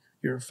feeding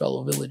your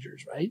fellow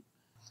villagers, right?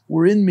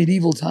 We're in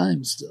medieval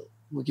times still.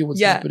 Look at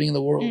what's happening in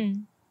the world.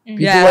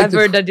 Yeah, I've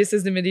heard that this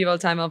is the medieval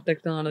time of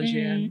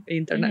technology and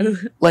internet.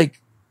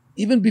 Like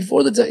even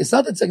before it's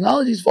not the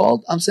technology's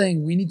fault. I'm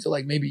saying we need to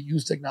like maybe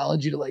use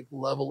technology to like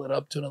level it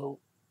up to another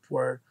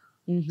where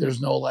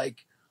there's no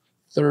like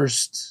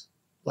thirst,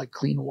 like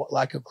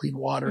lack of clean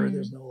water.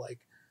 There's no like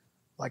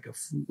a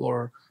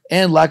food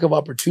and lack of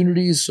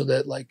opportunities so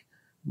that like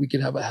we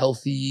can have a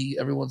healthy,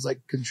 everyone's like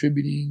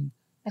contributing.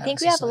 I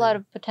think we have a lot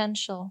of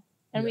potential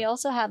and we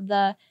also have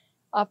the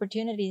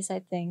opportunities, I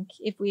think,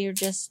 if we are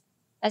just,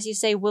 as you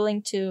say,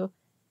 willing to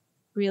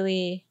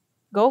really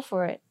go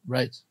for it.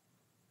 Right.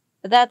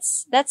 But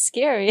that's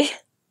scary.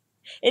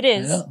 It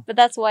is, but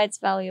that's why it's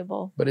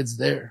valuable. But it's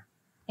there.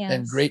 Yes.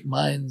 And great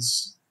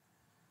minds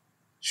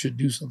should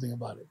do something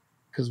about it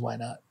because why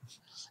not?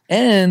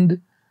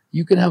 And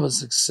you can have a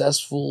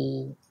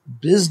successful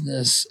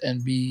business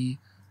and be,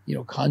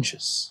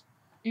 conscious.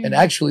 And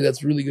actually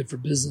that's really good for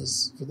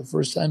business. For the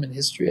first time in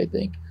history, I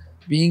think,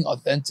 being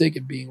authentic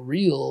and being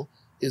real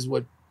is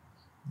what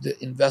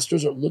the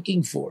investors are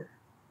looking for.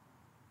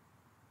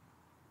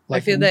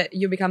 Like, I feel that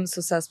you become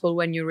successful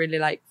when you really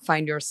like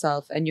find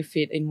yourself and you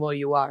fit in what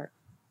you are.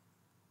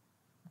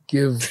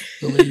 Give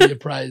the lady a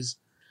prize.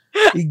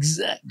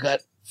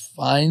 Got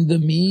find the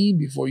me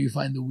before you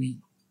find the we.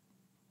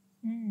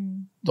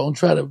 Don't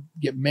try to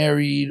get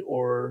married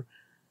or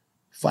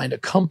find a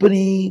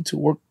company to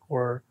work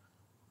or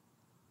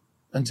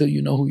until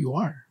you know who you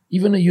are.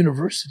 Even a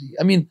university.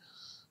 I mean,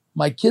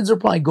 my kids are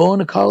probably going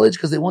to college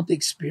because they want the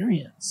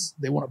experience.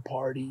 They want to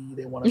party.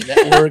 They want to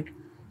network.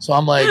 So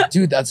I'm like,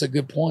 dude, that's a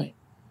good point.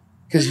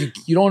 Because you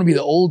don't want to be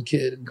the old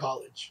kid in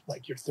college.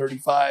 Like you're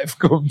 35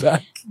 going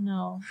back.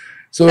 No.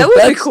 So that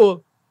would be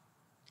cool.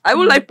 I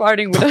would like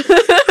partying with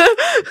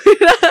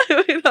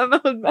an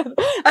old man.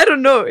 I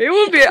don't know. It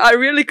would be a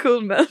really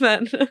cool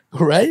man.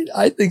 Right?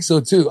 I think so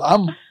too.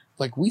 I'm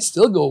like, we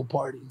still go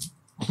party.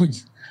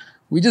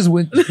 We just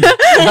went.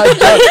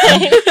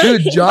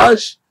 Dude,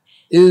 Josh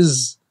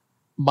is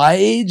my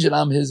age and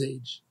I'm his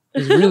age.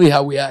 Is really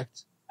how we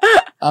act.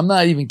 I'm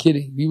not even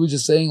kidding. He was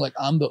just saying like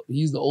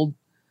he's the old,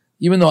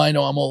 even though I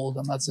know I'm old,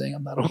 I'm not saying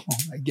I'm not old.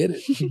 I get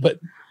it. But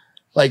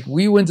like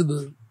we went to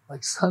the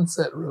like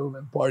sunset room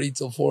and partied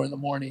till 4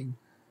 a.m.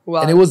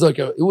 Wow. And it was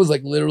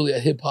like literally a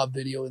hip hop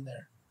video in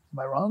there. Am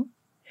I wrong?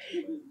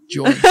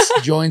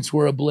 Joints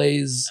were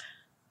ablaze.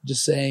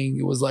 Just saying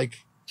it was like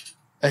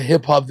a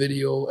hip hop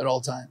video at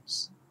all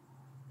times.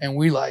 And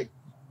we like,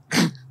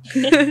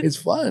 it's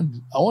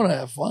fun. I want to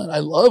have fun. I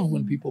love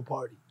when people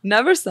party.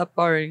 Never stop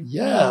partying.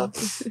 Yeah.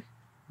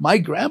 My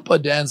grandpa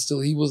danced till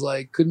he was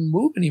like, couldn't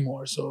move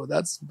anymore. So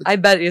I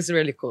bet it's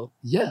really cool.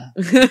 Yeah.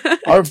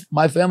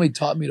 My family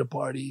taught me to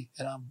party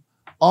and I'm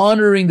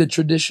honoring the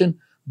tradition,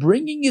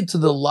 bringing it to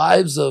the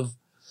lives of,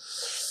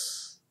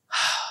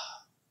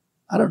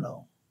 I don't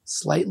know,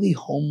 slightly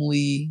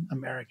homely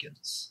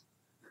Americans.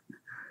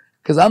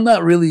 Because I'm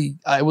not really,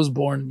 I was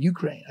born in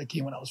Ukraine. I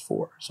came when I was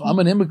 4. So I'm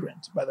an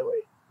immigrant, by the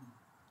way.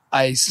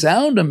 I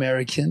sound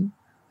American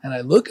and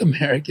I look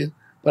American,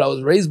 but I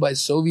was raised by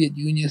Soviet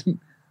Union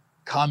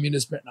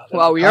communist.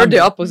 Wow, you're the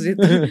opposite.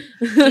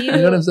 You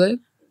know what I'm saying?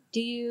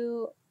 Do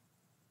you,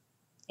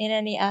 in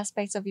any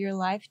aspects of your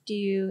life, do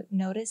you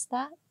notice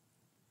that?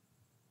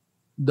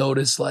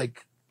 Notice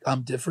like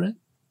I'm different?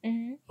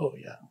 Mm-hmm. Oh,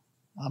 yeah.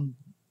 I'm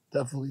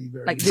definitely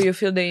very. Like, do you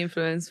feel the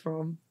influence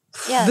from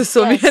Yes, the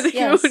Soviet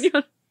yes.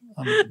 Union?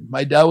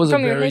 My dad was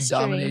From a your very history.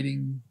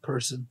 dominating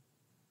person.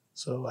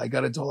 So I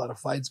got into a lot of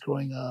fights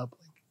growing up.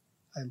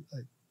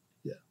 Like,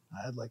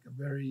 I had like a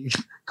very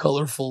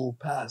colorful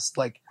past.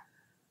 Like,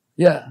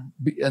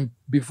 and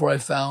before I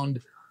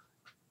found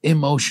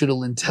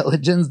emotional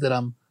intelligence that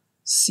I'm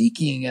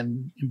seeking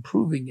and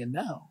improving in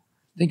now.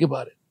 Think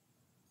about it.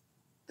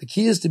 The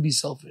key is to be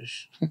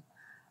selfish.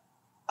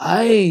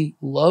 I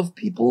love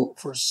people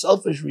for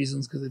selfish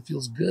reasons because it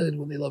feels good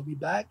when they love me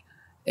back.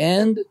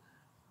 And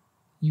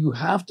you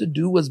have to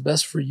do what's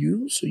best for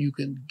you so you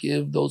can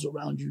give those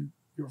around you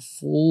your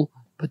full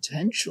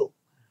potential.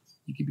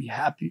 You can be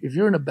happy. If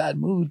you're in a bad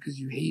mood because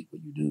you hate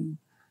what you do,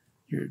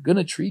 you're going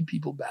to treat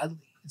people badly.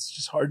 It's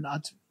just hard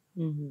not to.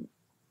 Mm-hmm.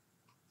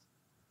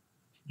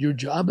 Your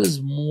job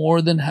is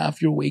more than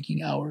half your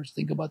waking hours.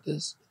 Think about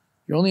this.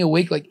 You're only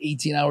awake like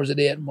 18 hours a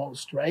day at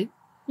most, right?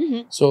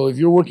 Mm-hmm. So if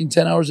you're working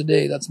 10 hours a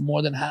day, that's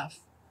more than half.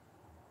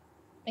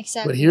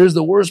 Exactly. But here's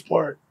the worst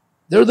part.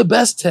 They're the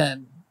best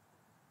 10.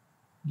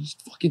 You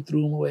just fucking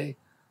threw them away.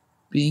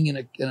 Being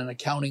in an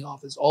accounting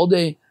office all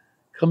day,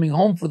 coming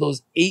home for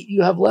those 8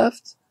 you have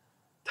left,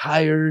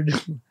 tired,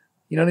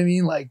 you know what I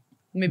mean? Like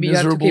Maybe you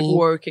have to keep miserable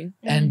working.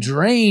 and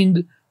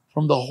drained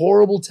from the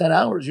horrible 10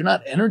 hours. You're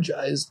not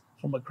energized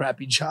from a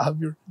crappy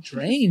job. You're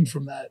drained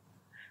from that.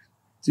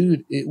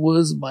 Dude, it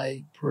was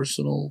my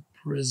personal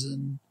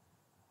prison.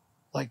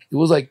 Like, it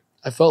was like,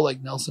 I felt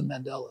like Nelson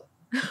Mandela.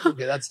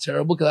 Okay, that's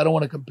terrible because I don't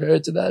want to compare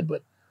it to that,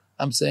 but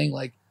I'm saying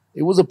like,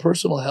 it was a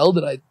personal hell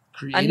that I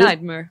created. A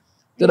nightmare.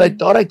 That I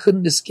thought I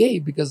couldn't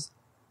escape because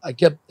I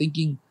kept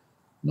thinking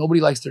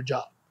nobody likes their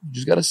job. You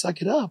just got to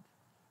suck it up.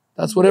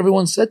 That's what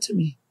everyone said to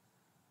me.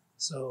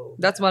 So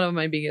That's one of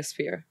my biggest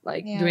fear.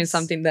 Like doing Yes.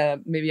 something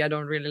that maybe I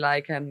don't really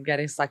like and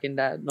getting stuck in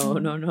that. No.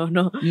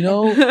 you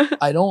know,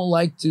 I don't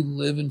like to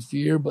live in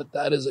fear, but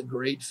that is a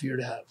great fear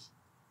to have.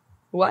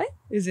 Why?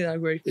 Is it a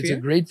great It's fear? a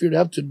great fear to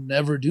have to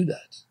never do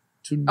that.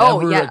 To Oh,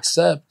 never yeah.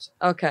 accept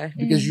Okay.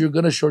 because you're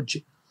going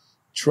to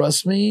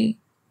trust me.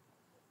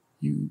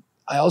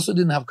 I also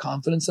didn't have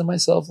confidence in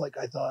myself. Like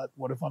I thought,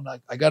 what if I'm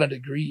not, I got a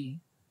degree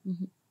Mhm.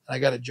 and I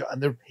got a job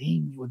and they're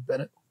paying me with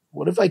benefit.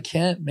 What if I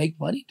can't make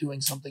money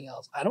doing something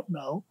else? I don't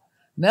know.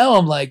 Now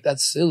I'm like,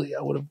 that's silly.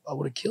 I would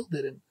have killed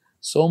it in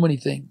so many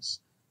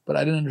things, but I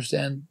didn't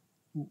understand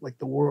like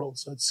the world.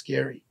 So it's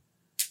scary.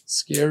 It's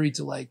scary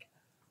to like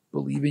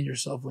believe in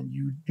yourself when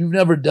you've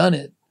never done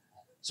it.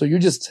 So you're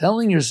just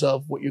telling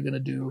yourself what you're going to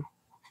do,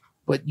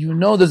 but you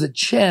know, there's a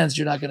chance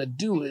you're not going to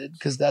do it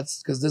because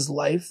this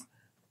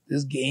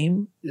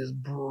game is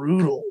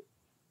brutal.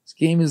 This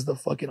game is the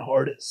fucking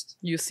hardest.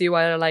 You see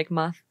why I like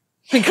math?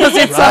 Because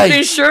it's Right.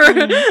 something sure.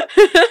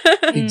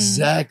 Mm.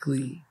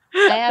 Exactly.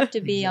 I have to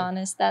be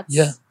honest.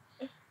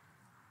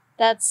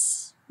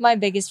 That's my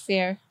biggest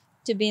fear,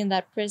 to be in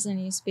that prison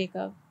you speak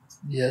of.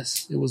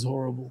 Yes, it was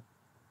horrible.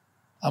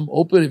 I'm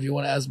open if you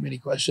want to ask me any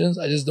questions.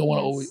 I just don't want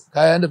to Yes. always.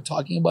 I end up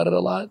talking about it a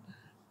lot.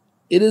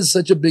 It is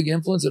such a big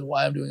influence in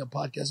why I'm doing a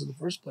podcast in the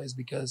first place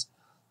because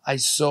I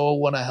so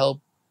want to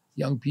help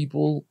young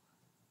people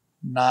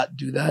not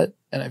do that,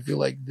 and I feel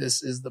like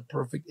this is the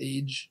perfect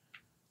age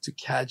to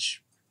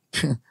catch.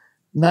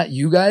 Not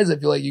you guys. I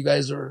feel like you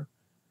guys are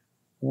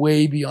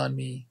way beyond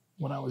me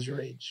when I was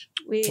your age.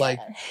 I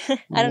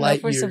don't know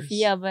light for years.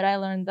 Sophia, but I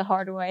learned the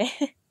hard way.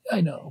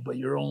 I know, but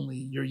you're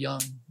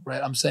young,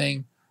 right? I'm not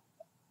saying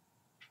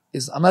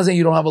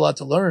you don't have a lot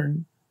to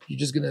learn. You're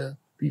just going to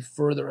be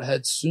further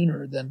ahead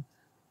sooner than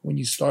when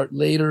you start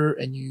later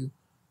and you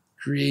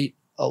create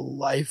a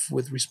life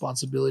with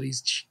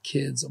responsibilities,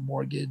 kids, a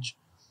mortgage.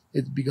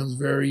 It becomes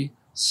very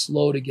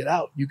slow to get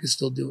out. You can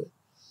still do it.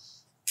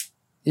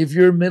 If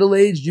you're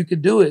middle-aged, you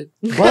could do it.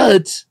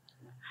 But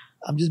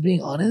I'm just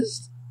being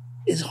honest.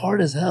 It's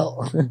hard as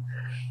hell.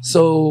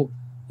 So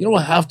you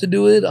don't have to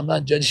do it. I'm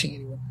not judging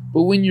anyone.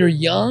 But when you're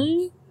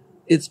young,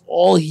 it's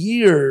all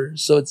here.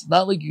 So it's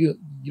not like you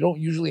don't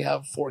usually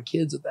have 4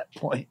 kids at that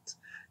point.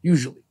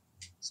 Usually.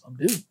 Some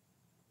do.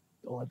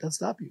 Don't let that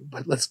stop you.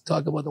 But let's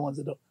talk about the ones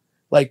that don't.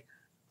 Like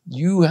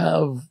you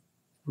have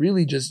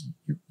really just,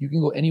 you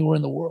can go anywhere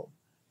in the world.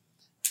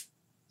 I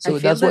So feel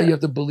that's why that- you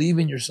have to believe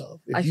in yourself.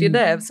 I feel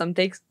that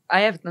I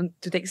have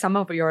to take some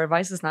of your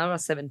advices now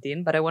at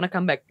 17, but I want to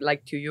come back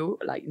like to you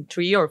like in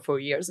 3 or 4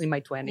 years in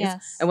my 20s.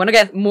 Yes. I want to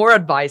get more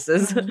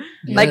advices. Mhm.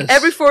 Like Yes.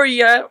 every 4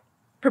 year,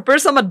 prepare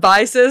some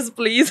advices,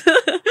 please.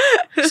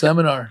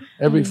 Seminar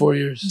every Mm. 4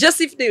 years.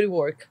 Just if they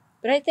work.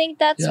 But I think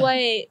that's Yeah.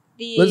 why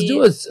the Let's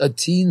do a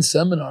teen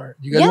seminar.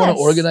 You guys want Yes.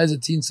 to organize a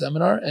teen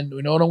seminar? And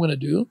you know what I'm going to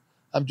do?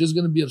 I'm just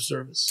going to be of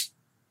service.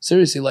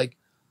 Seriously, like,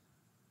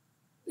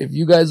 if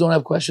you guys don't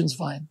have questions,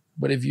 fine.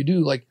 But if you do,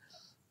 like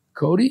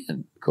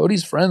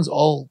Cody's friends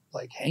all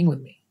like hang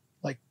with me.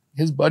 Like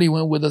his buddy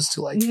went with us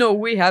to like No,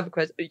 we have a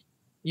question.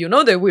 You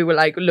know that we were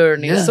like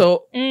learning, Yeah.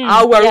 so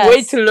our yes.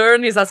 way to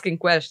learn is asking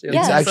questions.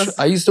 Yes. Actually,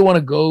 I used to want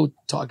to go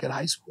talk at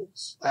high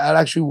schools. I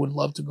actually would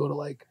love to go to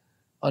like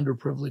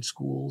underprivileged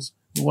schools.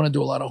 We want to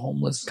do a lot of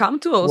homeless. Come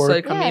to us,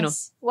 Work. Camino.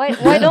 Yes. Why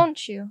Yeah.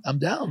 don't you? I'm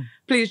down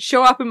Please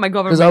show up in my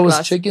government because I was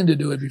class. chicken to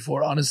do it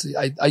before. Honestly,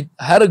 I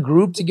had a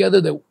group together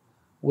that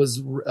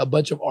was a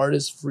bunch of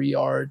artists, free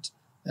art,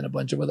 and a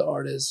bunch of other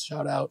artists.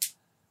 Shout out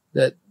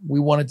that we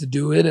wanted to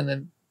do it, and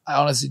then I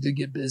honestly did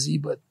get busy,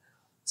 but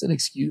it's an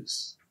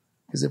excuse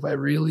because if I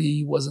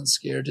really wasn't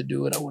scared to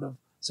do it, I would have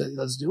said,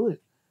 "Let's do it."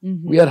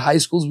 Mhm. We had high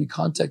schools we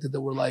contacted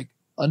that were like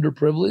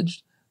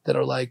underprivileged that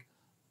are like,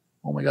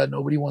 oh my God,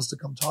 nobody wants to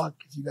come talk.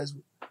 If you guys,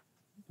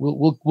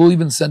 we'll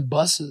even send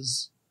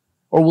buses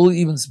or we'll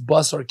even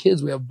bus our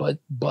kids. We have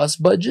bus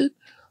budget,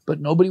 but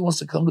nobody wants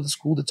to come to the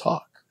school to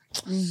talk.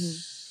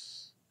 Mhm.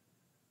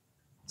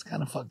 It's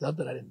kind of fucked up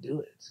that I didn't do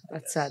it. I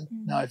That's guess. sad.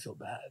 Now I feel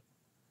bad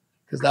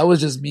because that was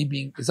just me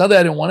being, it's not that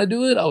I didn't want to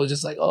do it. I was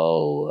just like,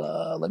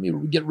 let me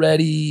get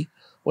ready.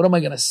 What am I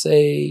going to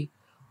say?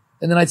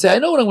 And then I'd say, I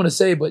know what I'm going to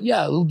say, but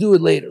yeah, we'll do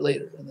it later.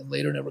 And then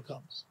later never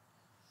comes.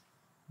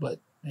 But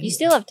You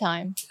still have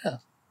time.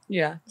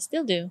 Yeah. You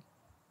still do.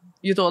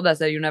 You told us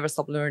that you never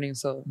stop learning,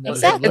 so Never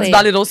Exactly. it's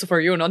valid also for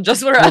you, not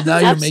just for Well, us. now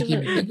you're making me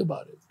Absolutely. think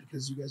about it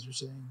because you guys are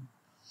saying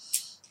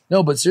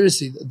no, but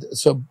seriously,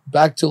 so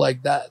back to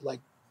like that, like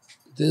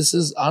this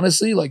is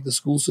honestly like the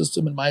school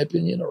system, in my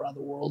opinion, around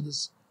the world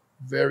is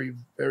very,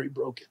 very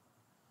broken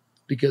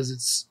because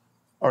it's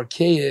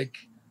archaic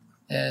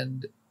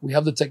and we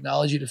have the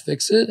technology to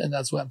fix it. And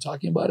that's why I'm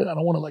talking about it. I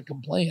don't want to like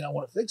complain. I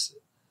want to fix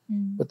it.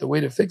 Mm. But the way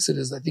to fix it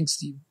is, I think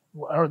Steve,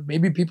 I don't,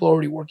 maybe people are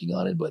already working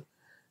on it, but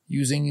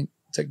using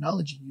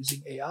technology,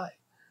 using AI,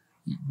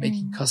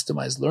 making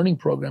customized learning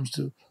programs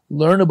to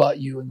learn about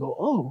you and go,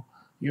 oh,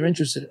 you're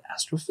interested in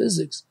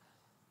astrophysics.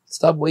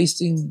 Stop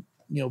wasting,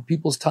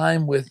 people's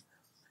time with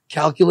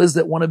calculus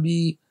that want to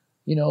be,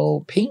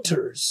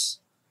 painters.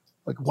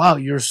 Like, wow,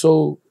 you're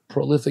so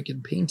prolific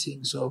in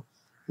painting. So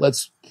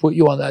let's put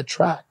you on that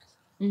track.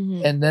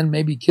 Mhm. And then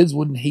maybe kids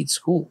wouldn't hate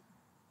school.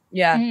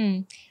 Yeah.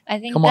 I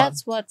think Come on.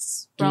 that's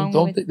what's wrong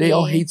Don't with they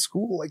all the hate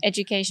school? Like,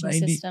 education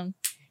 90%. system.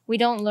 We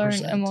don't learn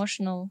 90%.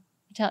 emotional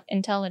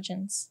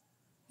intelligence.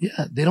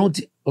 yeah, they don't.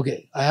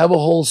 Okay, I have a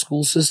whole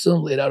school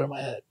system laid out in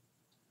my head.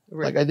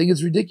 Right. Like, I think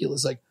it's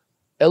ridiculous. Like,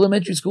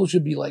 elementary school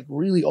should be like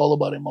really all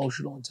about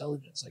emotional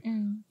intelligence. Like,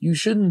 you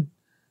shouldn't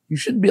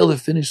be able to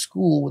finish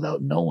school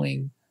without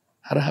knowing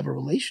how to have a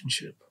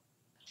relationship.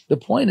 The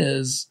point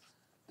is,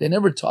 they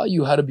never taught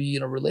you how to be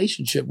in a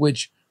relationship,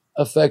 which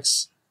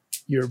affects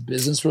your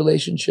business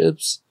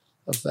relationships,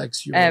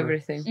 affects your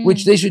Everything.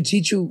 which they should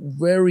teach you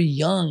very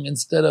young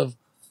instead of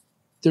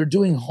they're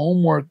doing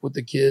homework with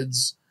the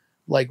kids,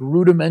 like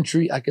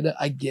rudimentary academic.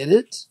 I get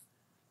it.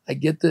 I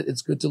get that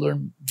it's good to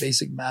learn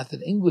basic math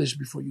and English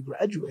before you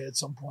graduate at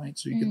some point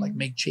so you can like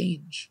make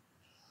change.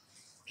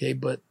 Okay,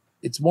 but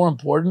it's more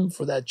important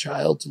for that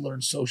child to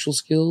learn social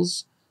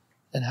skills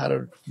and how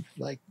to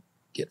like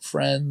get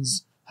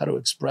friends, how to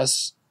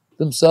express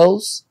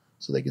themselves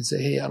so they can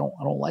say, hey, I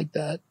don't like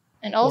that.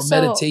 And Or also,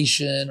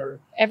 meditation or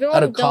everyone how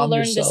to don't calm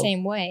learn the yourself.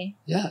 same way.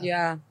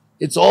 Yeah.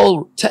 It's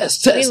all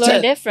test. We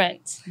learn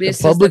different. The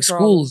public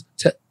schools,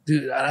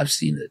 dude, I've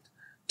seen it.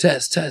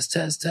 Test,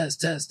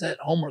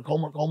 homework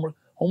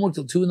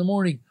till 2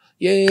 a.m.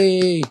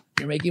 Yay!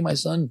 You're making my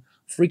son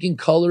freaking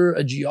color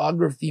a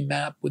geography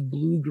map with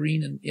blue,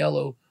 green, and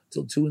yellow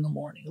till 2 a.m.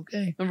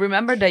 Okay, And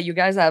remember that you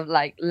guys have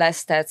like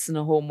less stats in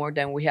the homework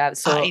than we have.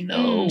 So I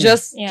know.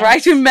 just Yes. try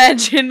to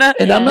imagine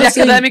And I'm the not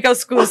saying- academical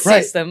school Right.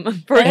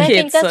 system for And I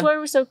think kids. that's why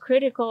we're so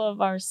critical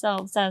of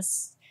ourselves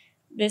as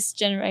this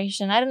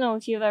generation. I don't know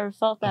if you've ever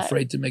felt that.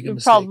 afraid to make a You've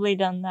mistake. probably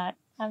done that,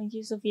 haven't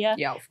you, Sophia?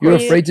 Yeah, of You're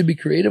course. you- afraid to be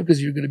creative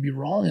because you're going to be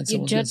wrong, and You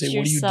someone's going to say, judge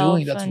 "What are you yourself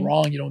doing? That's and-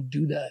 wrong. You don't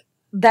do that."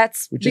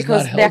 That's Which is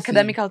because not the healthy.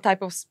 academical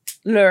type of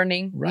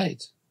learning,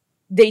 Right,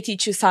 they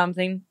teach you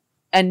something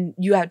and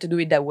you have to do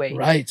it that way.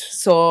 right.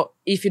 So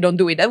if you don't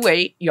do it that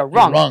way, you're You're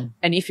wrong. wrong.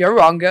 And if you're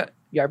wrong,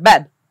 you're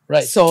bad.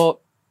 Right. So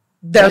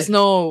there's Right.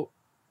 no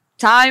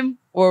time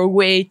or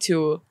way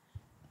to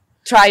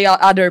try out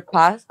other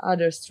paths,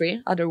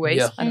 other ways.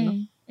 Yeah. I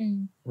don't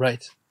know.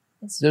 Right.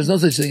 It's- There's no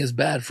such thing as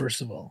bad,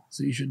 first of all.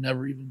 So you should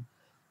never even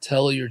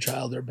tell your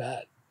child they're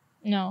bad.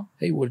 no.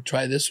 Hey, would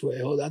try this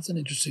way. Oh, that's an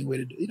interesting way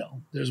to do.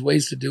 There's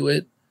ways to do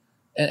it,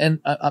 and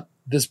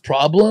this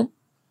problem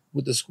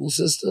with the school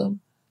system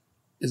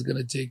is going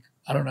to take.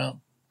 I don't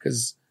know,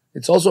 because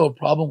it's also a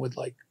problem with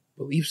like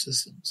belief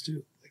systems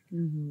too. Like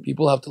Mhm.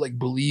 people have to like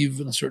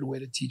believe in a certain way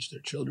to teach their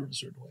children a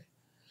certain way,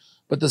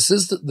 but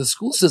the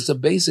school system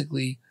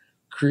basically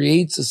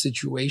creates a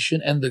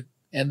situation and the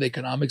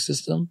economic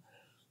system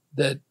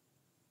that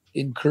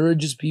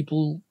encourages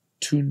people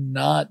to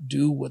not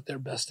do what they're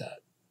best at.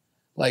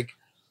 Like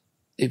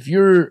if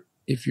you're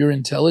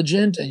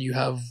intelligent and you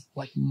have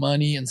like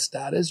money and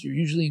status, you're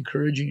usually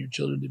encouraging your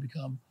children to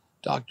become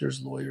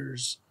doctors,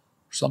 lawyers,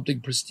 or something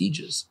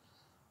prestigious.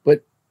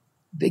 But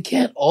they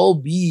can't all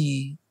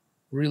be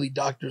really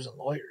doctors and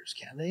lawyers,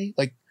 can they?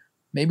 Like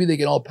maybe they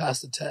can all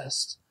pass the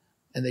test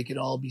and they can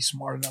all be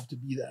smart enough to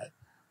be that.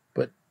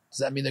 But does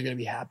that mean they're going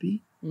to be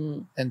happy?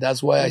 Mm. And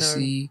that's why I No.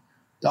 see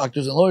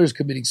doctors and lawyers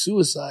committing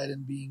suicide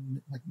and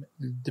being like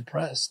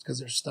depressed because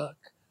they're stuck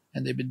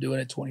and they've been doing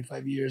it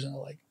 25 years and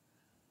they're like,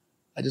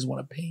 I just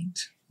want to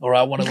paint or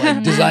I want to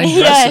like design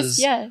dresses.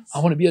 Yes. I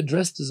want to be a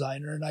dress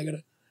designer and I got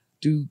to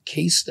do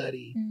case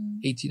study Mm.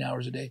 18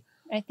 hours a day.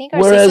 I think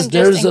our Whereas system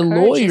just there's a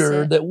encourages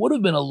lawyer it. that would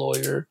have been a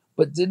lawyer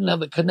but didn't have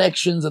the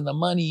connections and the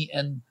money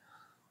and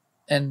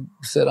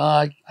said,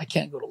 I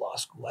can't go to law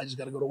school. I just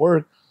got to go to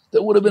work.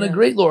 That would have been a Yeah.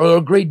 great lawyer or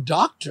a great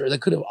doctor that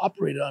could have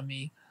operated on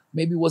me.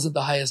 Maybe wasn't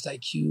the highest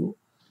IQ,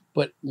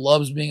 but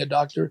loves being a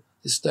doctor,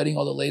 is studying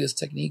all the latest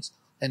techniques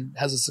and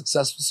has a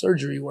successful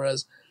surgery.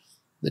 Whereas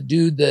the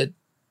dude that,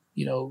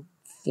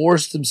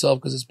 forced himself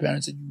because his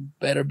parents said, you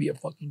better be a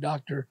fucking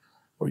doctor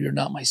or you're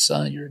not my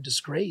son. You're a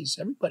disgrace.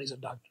 Everybody's a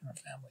doctor in our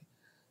family.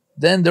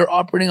 Then they're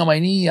operating on my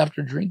knee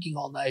after drinking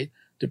all night,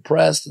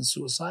 depressed and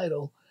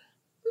suicidal.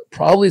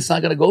 Probably it's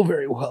not going to go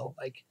very well.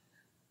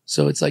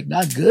 So it's like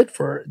not good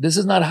this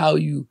is not how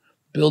you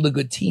build a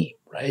good team,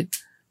 right?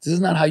 This is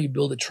not how you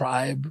build a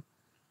tribe.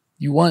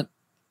 You want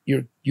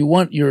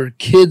your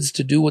kids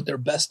to do what they're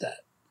best at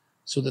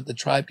so that the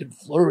tribe can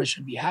flourish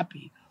and be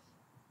happy.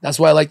 That's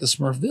why I like the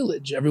Smurf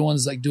Village.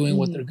 Everyone's like doing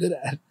what they're good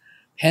at.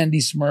 Handy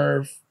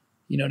Smurf,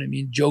 you know what I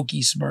mean? Jokey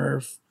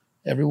Smurf.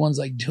 Everyone's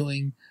like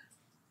doing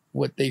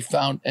what they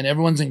found and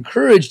everyone's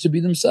encouraged to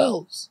be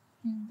themselves.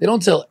 They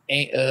don't tell,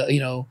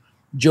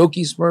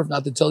 Jokey Smurf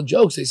not to tell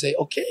jokes. They say,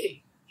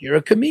 okay, you're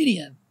a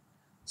comedian.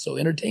 So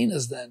entertain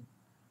us then.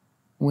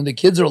 When the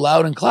kids are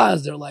loud in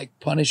class, they're like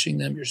punishing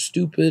them. You're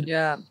stupid.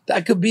 Yeah.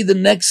 That could be the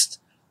next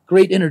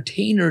great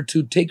entertainer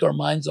to take our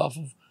minds off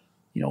of,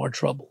 our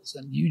troubles.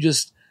 And you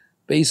just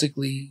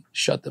basically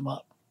shut them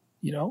up,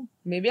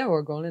 Maybe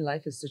our goal in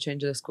life is to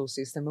change the school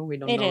system and we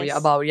don't It know is.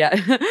 about yet.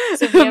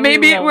 Sophia,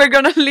 Maybe we will. we're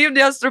going to leave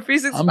the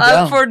astrophysics I'm path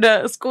down. for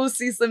the school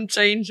system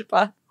change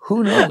path.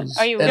 Who knows?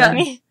 Are you And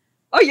with me?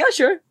 Oh, yeah,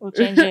 sure. We'll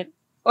change it.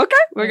 Okay,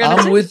 we're going to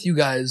I'm change. with you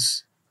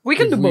guys. We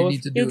can if do we both.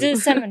 need to You'll do do it.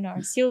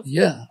 seminars. You'll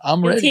Yeah,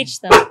 I'm ready.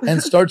 teach them.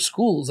 And start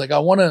schools. Like I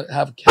want to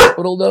have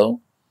capital though.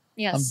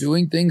 Yes. I'm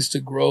doing things to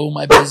grow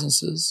my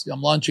businesses.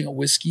 I'm launching a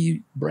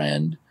whiskey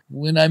brand.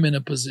 When I'm in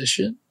a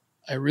position,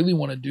 I really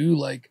want to do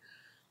like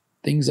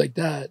things like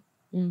that,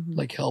 Mhm.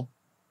 like help.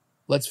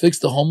 Let's fix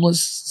the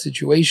homeless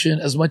situation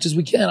as much as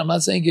we can. I'm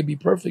not saying it'd be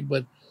perfect,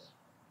 but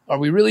are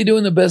we really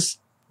doing the best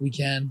we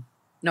can?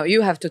 No,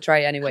 you have to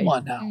try anyway. Come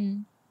on now.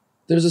 Mm.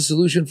 There's a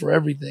solution for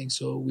everything.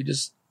 So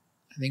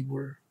I think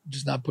we're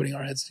just not putting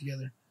our heads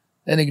together.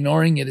 And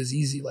ignoring it is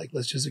easy. Like,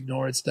 let's just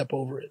ignore it, step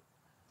over it.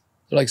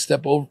 They're like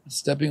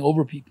stepping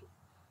over people.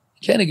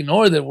 You can't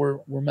ignore that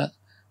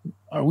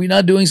are we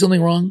not doing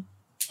something wrong?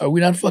 Are we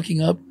not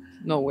fucking up?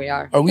 No, we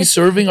are. Are we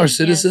serving our Yes.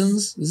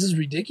 citizens? This is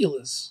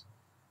ridiculous.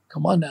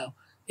 Come on now.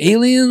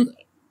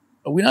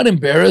 Are we not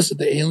embarrassed that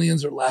the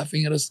aliens are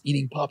laughing at us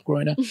eating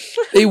popcorn right now?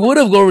 They would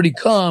have already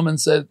come and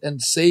said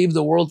and saved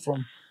the world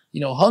from,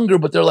 hunger,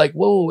 but they're like,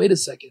 whoa, wait a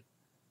second.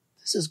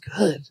 This is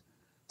good.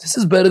 This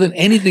is better than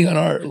anything on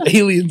our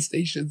alien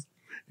stations.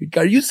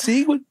 Are you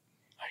seeing what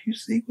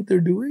they're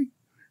doing?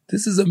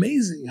 This is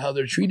amazing how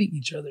they're treating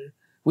each other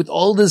with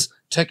all this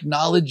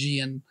technology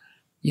and,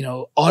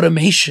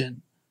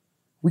 automation.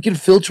 We can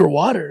filter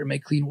water and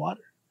make clean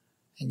water.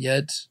 And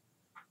yet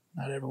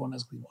not everyone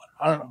has clean water.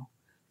 I don't know.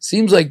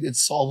 Seems like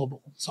it's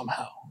solvable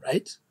somehow,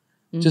 right?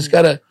 Just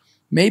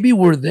maybe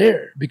we're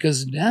there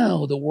because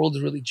now the world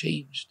has really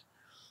changed.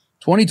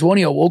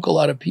 2020 awoke a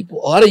lot of people.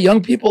 A lot of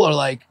young people are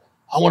like,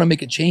 I want to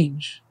make a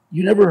change.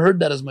 You never heard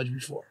that as much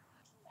before.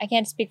 I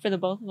can't speak for the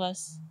both of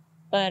us,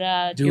 but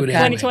Do it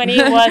anyway. 2020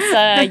 was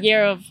a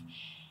year of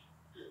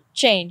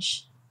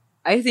change.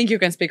 I think you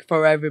can speak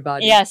for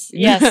everybody. Yes,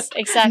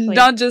 exactly.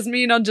 Not just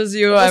me, not just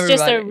you, It was everybody.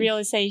 just a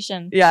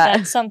realization Yeah.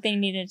 that something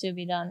needed to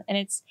be done, and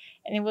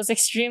it was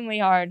extremely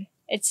hard.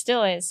 It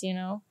still is,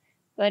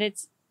 but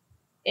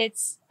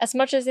it's as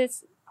much as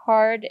it's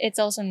hard, it's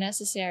also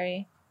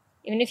necessary,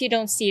 even if you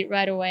don't see it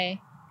right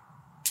away.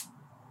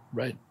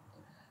 Right.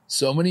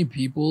 So many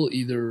people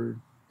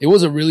it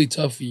was a really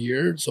tough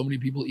year. So many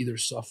people either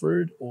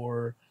suffered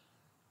or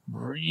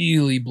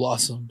really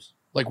blossomed.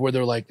 Like where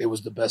they're like, it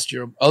was the best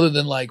year. Other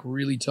than like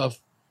really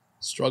tough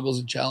struggles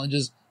and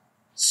challenges,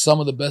 some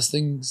of the best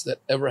things that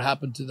ever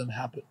happened to them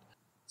happened.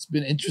 It's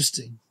been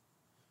interesting.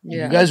 And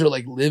Yeah. you guys are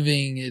like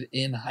living it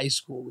in high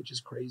school, which is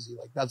crazy.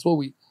 Like that's what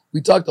we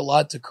talked a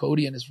lot to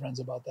Cody and his friends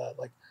about that.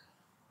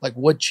 Like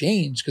what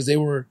changed? Because they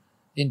were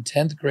in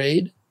 10th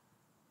grade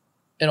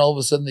and all of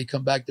a sudden they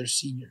come back, they're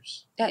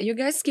seniors. Yeah, you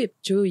guys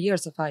skipped 2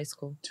 years of high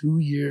school. 2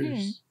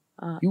 years.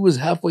 Ah. He was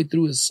halfway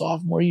through his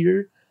sophomore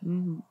year.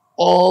 Mhm.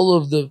 All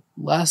of the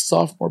last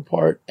sophomore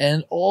part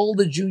and all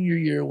the junior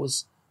year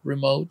was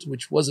remote,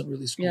 which wasn't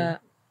really school. Yeah,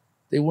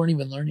 They weren't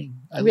even learning.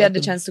 we had the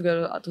chance to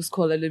go to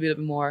school a little bit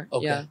more.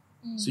 Okay. Yeah.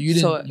 So you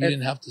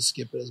didn't have to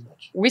skip it as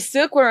much. We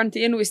still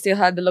quarantined, we still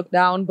had the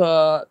lockdown,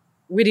 but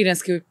we didn't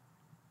skip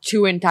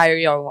 2 entire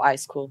years of high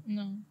school.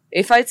 No.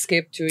 if I'd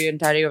skipped to the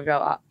entirety of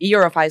the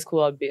year of high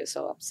school, I'd be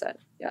so upset.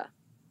 Yeah.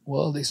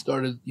 Well, they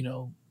started,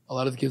 a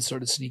lot of the kids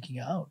started sneaking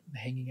out and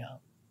hanging out,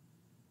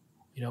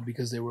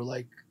 because they were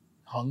like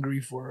hungry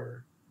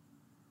for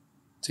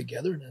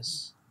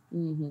togetherness.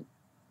 Mm-hmm.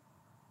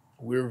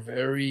 We're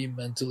very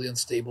mentally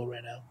unstable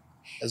right now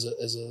as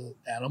a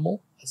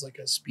animal, as like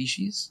a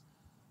species.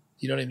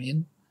 You know what I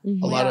mean?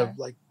 Mm-hmm. A lot are. of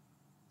like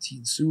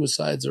teen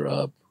suicides are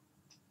up.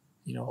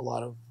 A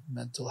lot of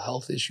mental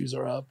health issues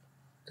are up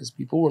because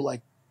people were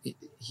like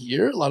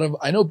here.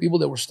 I know people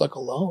that were stuck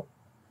alone,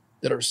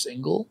 that are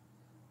single,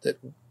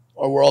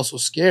 or were also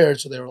scared.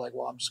 So they were like,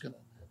 well, I'm just going to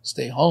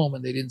stay home.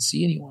 And they didn't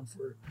see anyone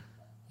for,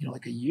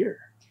 like a year.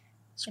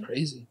 It's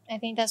crazy. I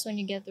think that's when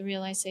you get the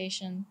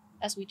realization,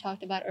 as we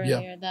talked about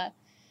earlier,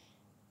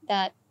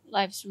 that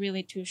life's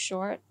really too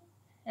short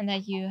and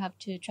that you have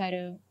to try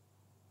to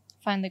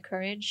find the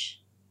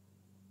courage.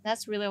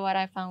 That's really what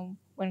I found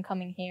when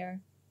coming here.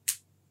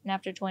 And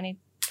after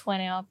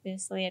 2020,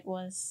 obviously, it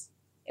was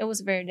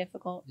very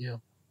difficult. Yeah.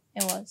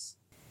 It was.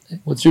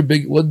 What's your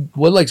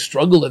what like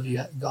struggle have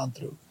you gone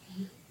through?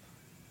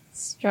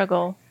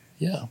 Struggle.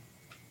 Yeah.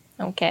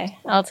 Okay,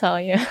 I'll tell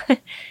you.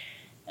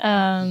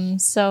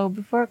 So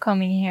before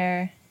coming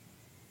here,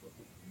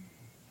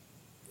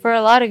 for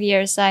a lot of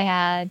years, I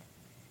had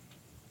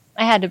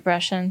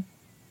depression,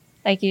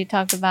 like you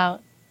talked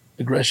about.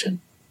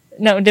 Aggression?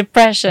 No,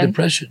 depression.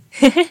 Depression.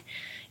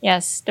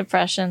 Yes,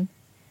 depression,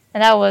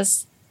 and that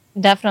was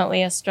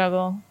definitely a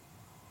struggle.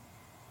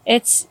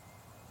 It's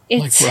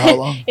Like for how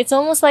long? it's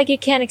almost like you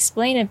can't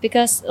explain it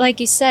because, like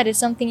you said, it's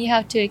something you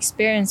have to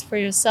experience for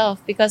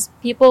yourself because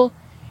people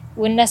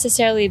wouldn't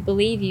necessarily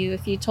believe you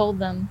if you told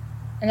them.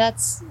 And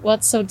that's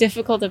what's so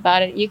difficult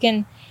about it. You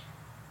can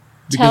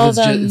tell because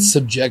them... it's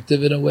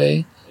subjective in a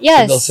way.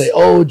 Yes. So they'll say,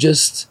 oh,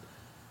 just,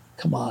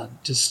 come on,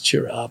 just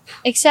cheer up.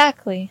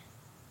 Exactly.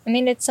 I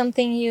mean, it's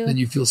something you... Then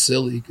you feel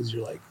silly because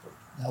you're like,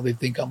 now they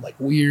think I'm like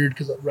weird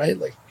because I'm right.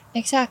 Like,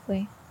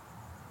 Exactly.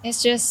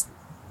 It's just,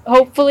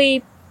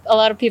 hopefully, a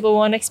lot of people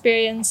won't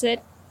experience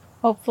it.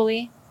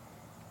 Hopefully.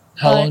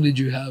 how But- long did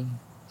you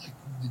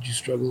did you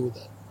struggle with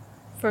that?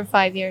 For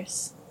 5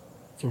 years.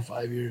 For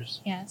 5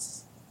 years?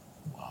 Yes.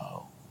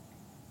 Wow.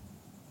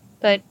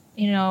 But,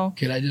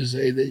 Can I just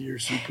say that you're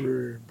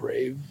super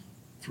brave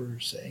for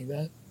saying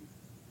that?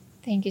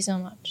 thank you so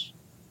much.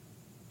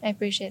 I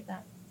appreciate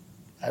that.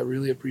 I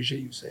really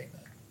appreciate you saying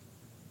that.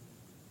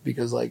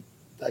 Because, like,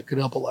 that could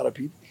help a lot of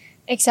people.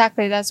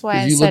 Exactly. That's why I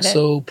Because you said look it.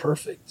 so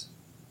perfect.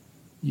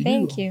 You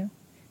Thank do. you.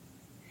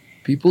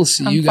 People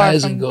see I'm you far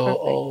guys from and go,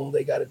 perfect. oh,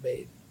 they got it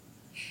made.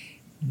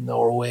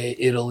 Norway,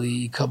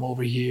 Italy, come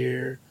over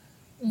here.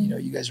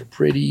 Mm. You guys are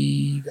pretty.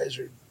 You guys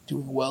are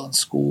doing well in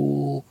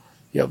school.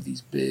 You have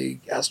these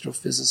big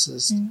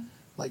astrophysicist Mm.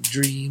 like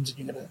dreams, and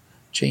you're gonna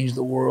change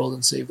the world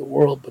and save the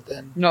world. But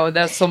then, No,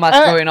 there's so much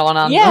Uh, going on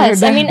under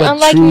yes, there. I mean, but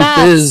unlike truth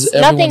maths, is,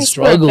 everyone nothing's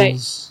perfect.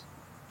 struggles.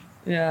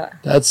 Yeah.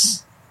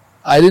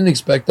 I didn't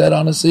expect that,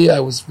 honestly.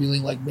 I was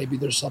feeling like maybe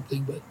there's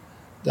something, but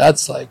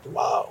that's like,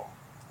 wow.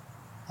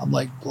 I'm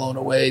like blown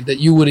away that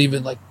you would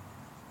even like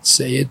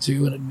say it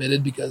to and admit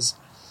it, because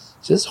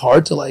it's just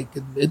hard to like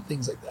admit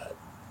things like that.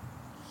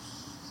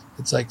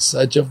 It's like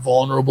such a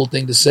vulnerable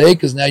thing to say,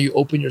 because now you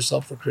open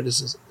yourself up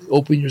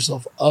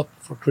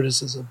for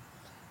criticism,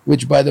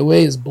 which, by the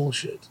way, is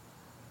bullshit.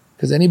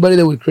 Because anybody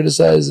that would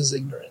criticize is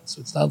ignorant. So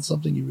it's not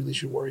something you really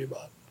should worry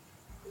about.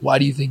 Why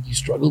do you think you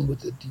struggled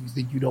with it? Do you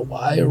think you know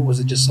why? Or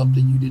was it just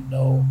something you didn't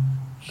know,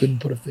 couldn't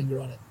put a finger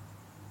on it?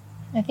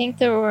 I think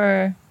there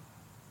were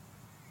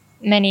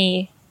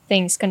many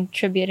things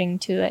contributing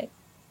to it.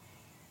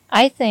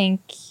 I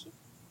think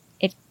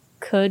it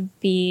could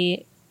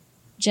be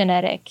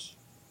genetic.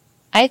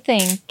 I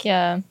think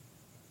that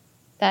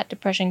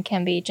depression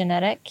can be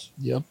genetic.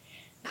 Yep.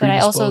 But I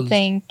also Predisposed.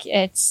 think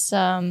it's,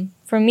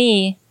 for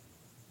me,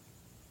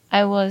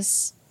 I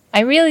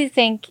really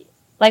think,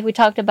 like we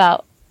talked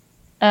about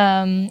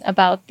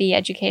the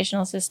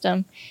educational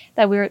system,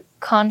 that we're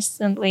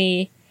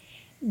constantly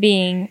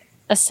being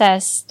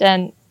assessed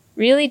and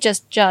really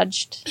just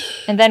judged.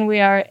 And then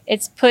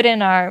it's put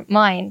in our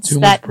minds Too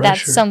much that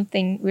pressure. that's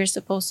something we're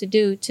supposed to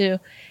do to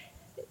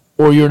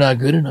Or you're not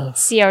good enough.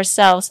 see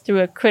ourselves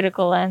through a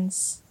critical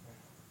lens.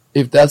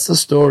 If that's the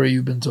story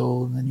you've been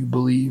told, and you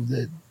believe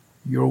that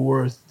your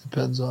worth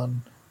depends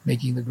on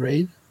making the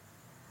grade,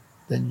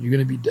 then you're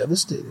going to be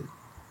devastated.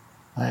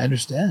 I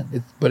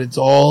understand. But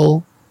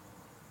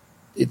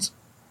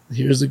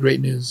here's the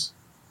great news.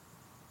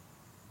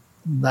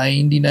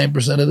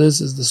 99% of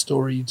this is the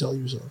story you tell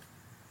yourself.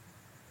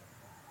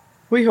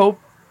 We hope.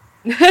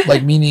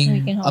 Like, We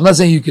meaning, can hope. I'm not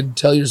saying you can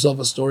tell yourself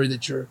a story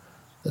that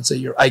let's say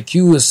your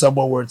IQ is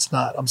somewhere where it's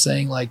not. I'm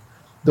saying, like,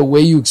 the way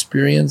you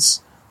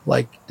experience,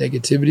 like,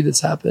 negativity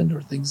that's happened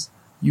or things,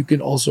 you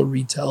can also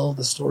retell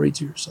the story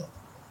to yourself.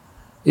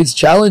 It's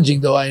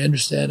challenging, though. I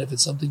understand if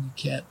it's something you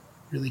can't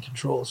really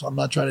control. So I'm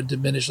not trying to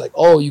diminish, like,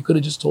 oh, you could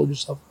have just told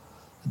yourself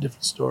a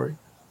different story.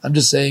 I'm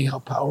just saying how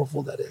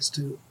powerful that is,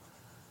 too.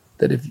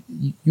 That if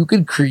you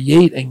can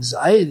create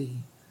anxiety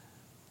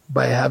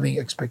by having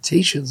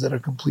expectations that are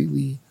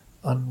completely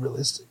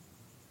unrealistic.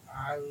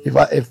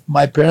 If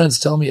my parents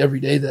tell me every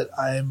day that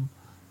I'm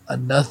a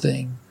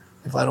nothing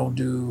if I don't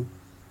do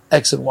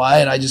X and Y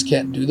and I just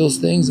can't do those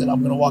things, then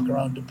I'm gonna walk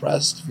around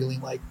depressed,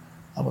 feeling like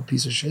I'm a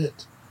piece of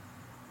shit.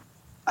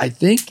 I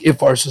think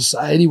if our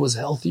society was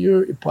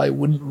healthier, it probably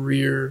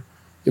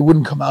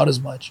wouldn't come out as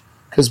much.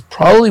 Because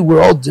probably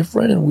we're all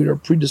different and we are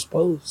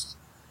predisposed.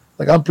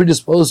 Like I'm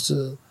predisposed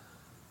to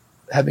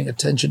having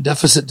attention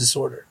deficit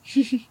disorder.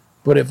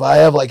 But if I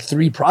have like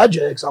 3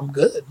 projects, I'm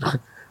good.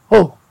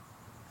 Oh,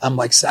 I'm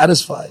like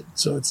satisfied.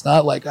 So it's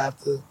not like I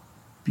have to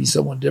be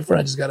someone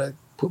different. I just got to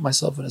put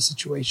myself in a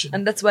situation.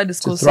 And that's why the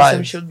school thrive.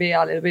 system should be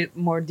a little bit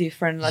more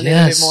different, a little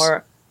Yes. bit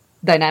more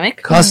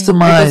dynamic.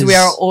 Customized. Because we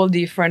are all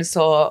different,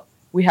 so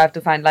we have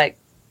to find like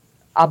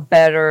a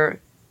better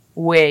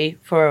way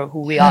for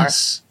who we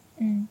Yes.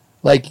 Mm.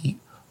 Like,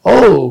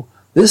 oh,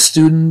 this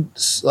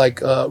student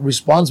like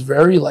responds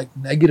very like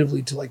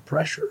negatively to like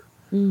pressure.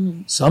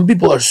 are. Some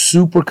people are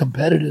super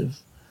competitive.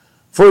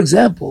 For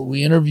example,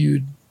 we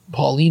interviewed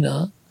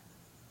Paulina,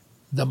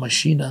 the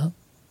Machina,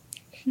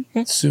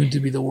 soon to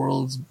be the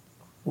world's,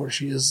 or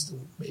she is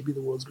maybe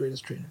the world's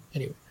greatest trainer.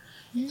 Anyway,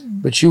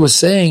 but she was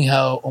saying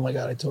how, oh my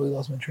God, I totally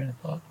lost my train of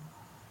thought.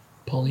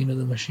 Paulina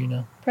the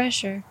Machina.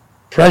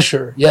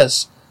 Pressure,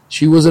 yes.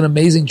 She was an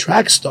amazing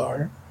track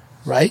star,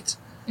 right?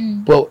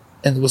 But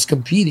and was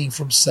competing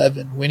from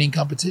 7, winning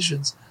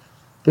competitions.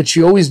 But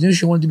she always knew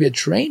she wanted to be a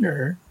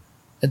trainer,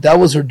 and that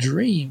was her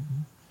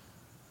dream.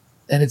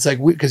 And it's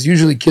like, because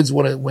usually kids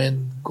want to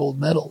win gold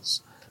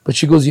medals. But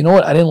she goes, you know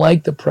what? I didn't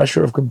like the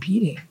pressure of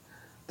competing.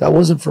 That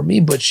wasn't for me.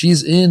 But she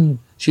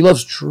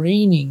loves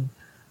training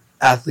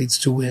athletes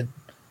to win.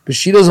 But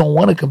she doesn't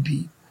want to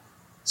compete.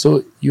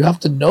 So you have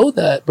to know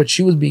that. But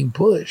she was being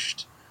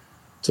pushed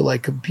to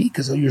like compete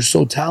because you're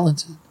so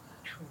talented.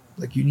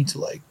 Like you need to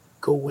like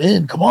go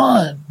win. Come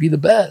on, be the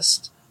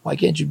best. Why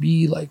can't you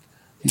be like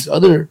these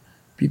other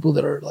people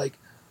that are like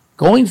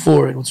going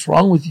for it? What's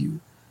wrong with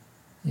you?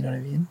 You know what I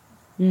mean?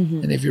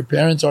 Mm-hmm. And if your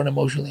parents aren't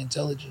emotionally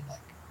intelligent,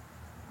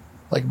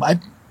 like my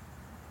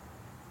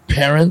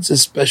parents,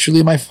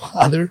 especially my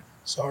father,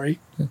 sorry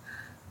if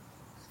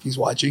he's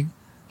watching,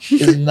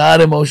 is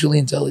not emotionally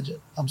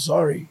intelligent. I'm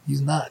sorry,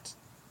 he's not.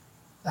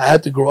 I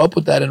had to grow up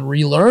with that and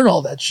relearn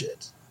all that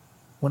shit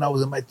when I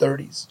was in my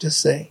 30s.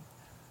 Just saying.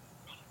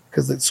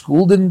 Because the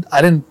school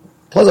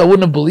plus I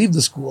wouldn't have believed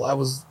the school. I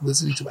was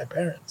listening to my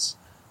parents.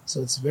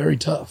 So it's very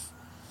tough.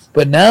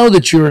 But now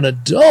that you're an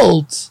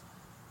adult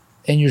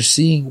and you're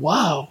seeing,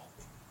 wow,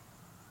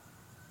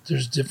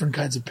 there's different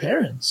kinds of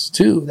parents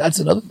too. That's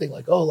another thing.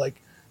 Like, oh,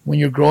 like when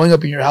you're growing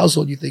up in your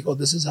household, you think, oh,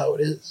 this is how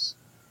it is.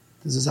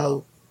 This is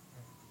how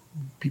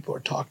people are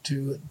talked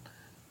to, and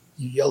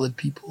you yell at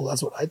people.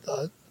 That's what I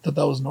thought. I thought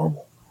that was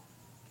normal.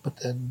 But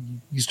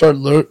then you start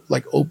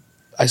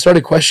I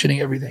started questioning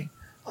everything.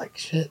 Like,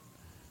 shit,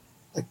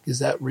 like, is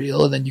that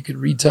real? And then you could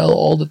retell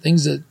all the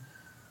things that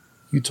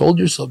you told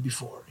yourself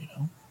before, you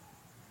know,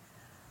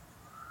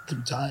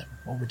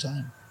 over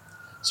time.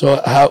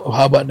 So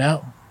how about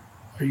now?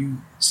 Are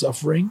you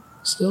suffering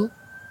still?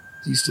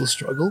 Do you still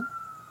struggle?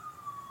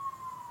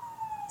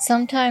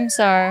 Sometimes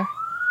are,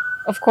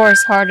 of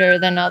course, harder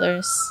than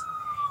others.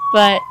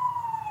 But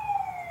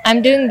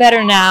I'm doing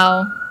better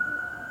now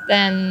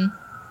than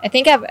I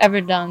think I've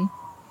ever done.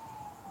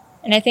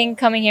 And I think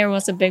coming here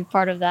was a big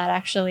part of that,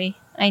 actually.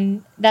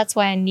 That's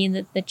why I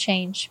needed the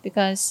change,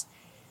 because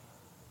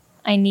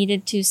I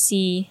needed to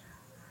see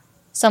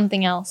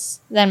something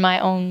else than my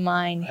own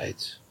mind.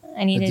 Right.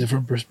 I needed a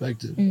different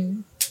perspective.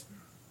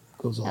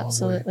 Goes a long way.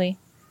 Absolutely.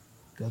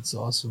 That's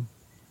awesome.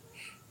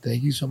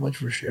 Thank you so much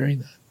for sharing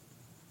that.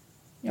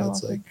 You're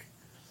That's welcome.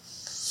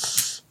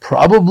 like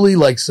probably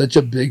like such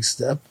a big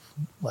step,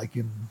 like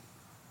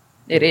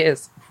It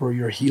is. for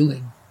your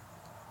healing.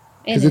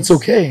 It Because it's is.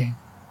 okay.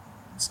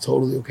 It's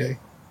totally okay.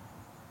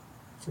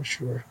 For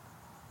sure.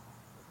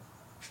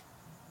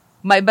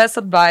 My best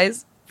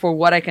advice, for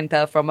what I can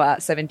tell from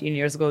 17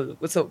 years ago,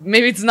 so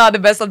maybe it's not the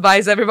best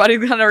advice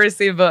everybody's gonna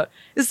receive, but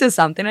it's still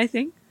something, I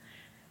think,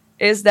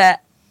 is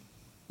that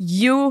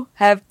you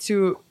have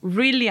to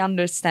really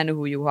understand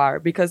who you are.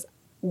 Because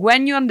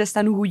when you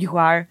understand who you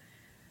are,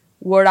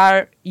 what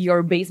are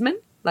your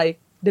basement, like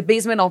the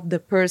basement of the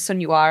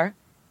person you are,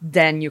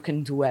 then you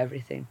can do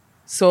everything.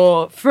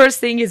 So first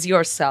thing is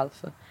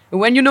yourself.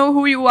 When you know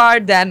who you are,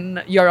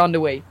 then you're on the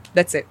way.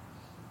 That's it.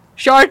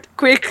 Short,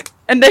 quick,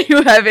 and then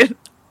you have it.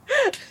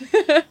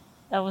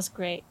 That was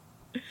great.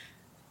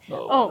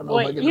 Oh, I don't know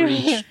if I wait, can you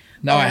reach.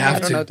 Now I I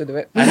have don't know how to. to do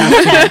it. I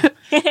have to.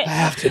 I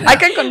have to. Now. I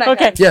can connect.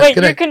 Okay, Yes, wait,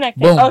 connect. you're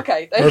connected. Boom.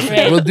 Okay. Perfect.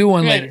 Great. We'll do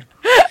one Great.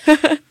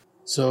 later.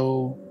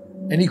 So,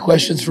 any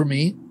questions for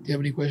me? Do you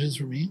have any questions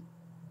for me?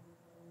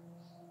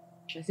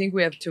 I think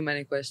we have too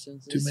many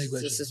questions. Too many This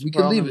questions. is We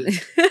can leave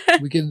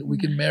problem. We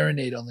can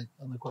marinate on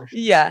the question.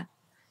 Yeah.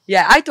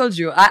 Yeah, I told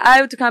you. I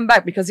have to come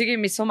back because you gave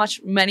me so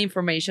many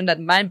information that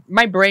my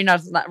brain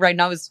right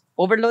now is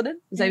overloaded.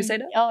 Is that you say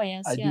that? Oh,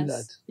 yes, I yes. do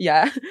that.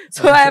 Yeah.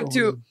 So I have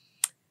to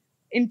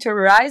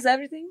interiorize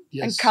everything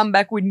and Yes. come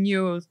back with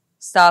new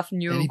stuff,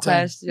 new Anytime.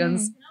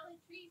 questions.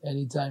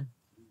 Anytime.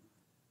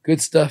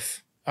 Good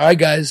stuff. All right,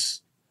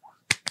 guys.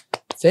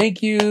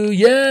 Thank you.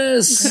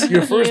 Yes.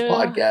 Your first you.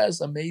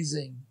 podcast.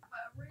 Amazing.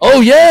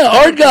 Oh, yeah.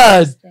 Art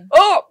God.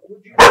 Oh,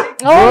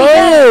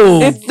 Bro.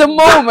 it's the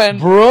moment.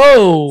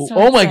 Bro. So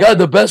Oh, my God.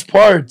 The best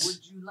parts.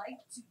 Would you like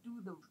to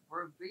do the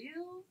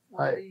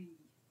reveal?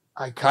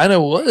 I kind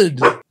of would.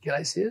 Can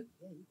I see it?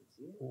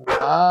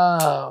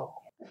 Wow.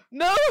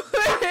 No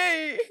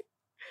way.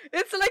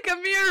 It's like a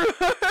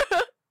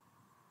mirror.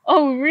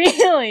 Oh,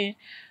 really?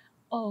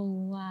 Oh,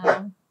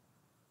 wow.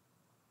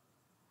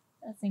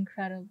 That's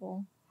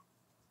incredible.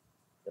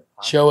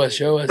 Show us,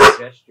 show us.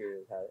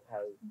 Gestures,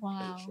 how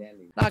Wow.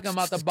 standing. Knock him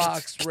out the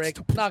box, Rick.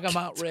 Knock him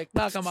out, Rick.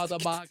 Knock him out the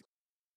box.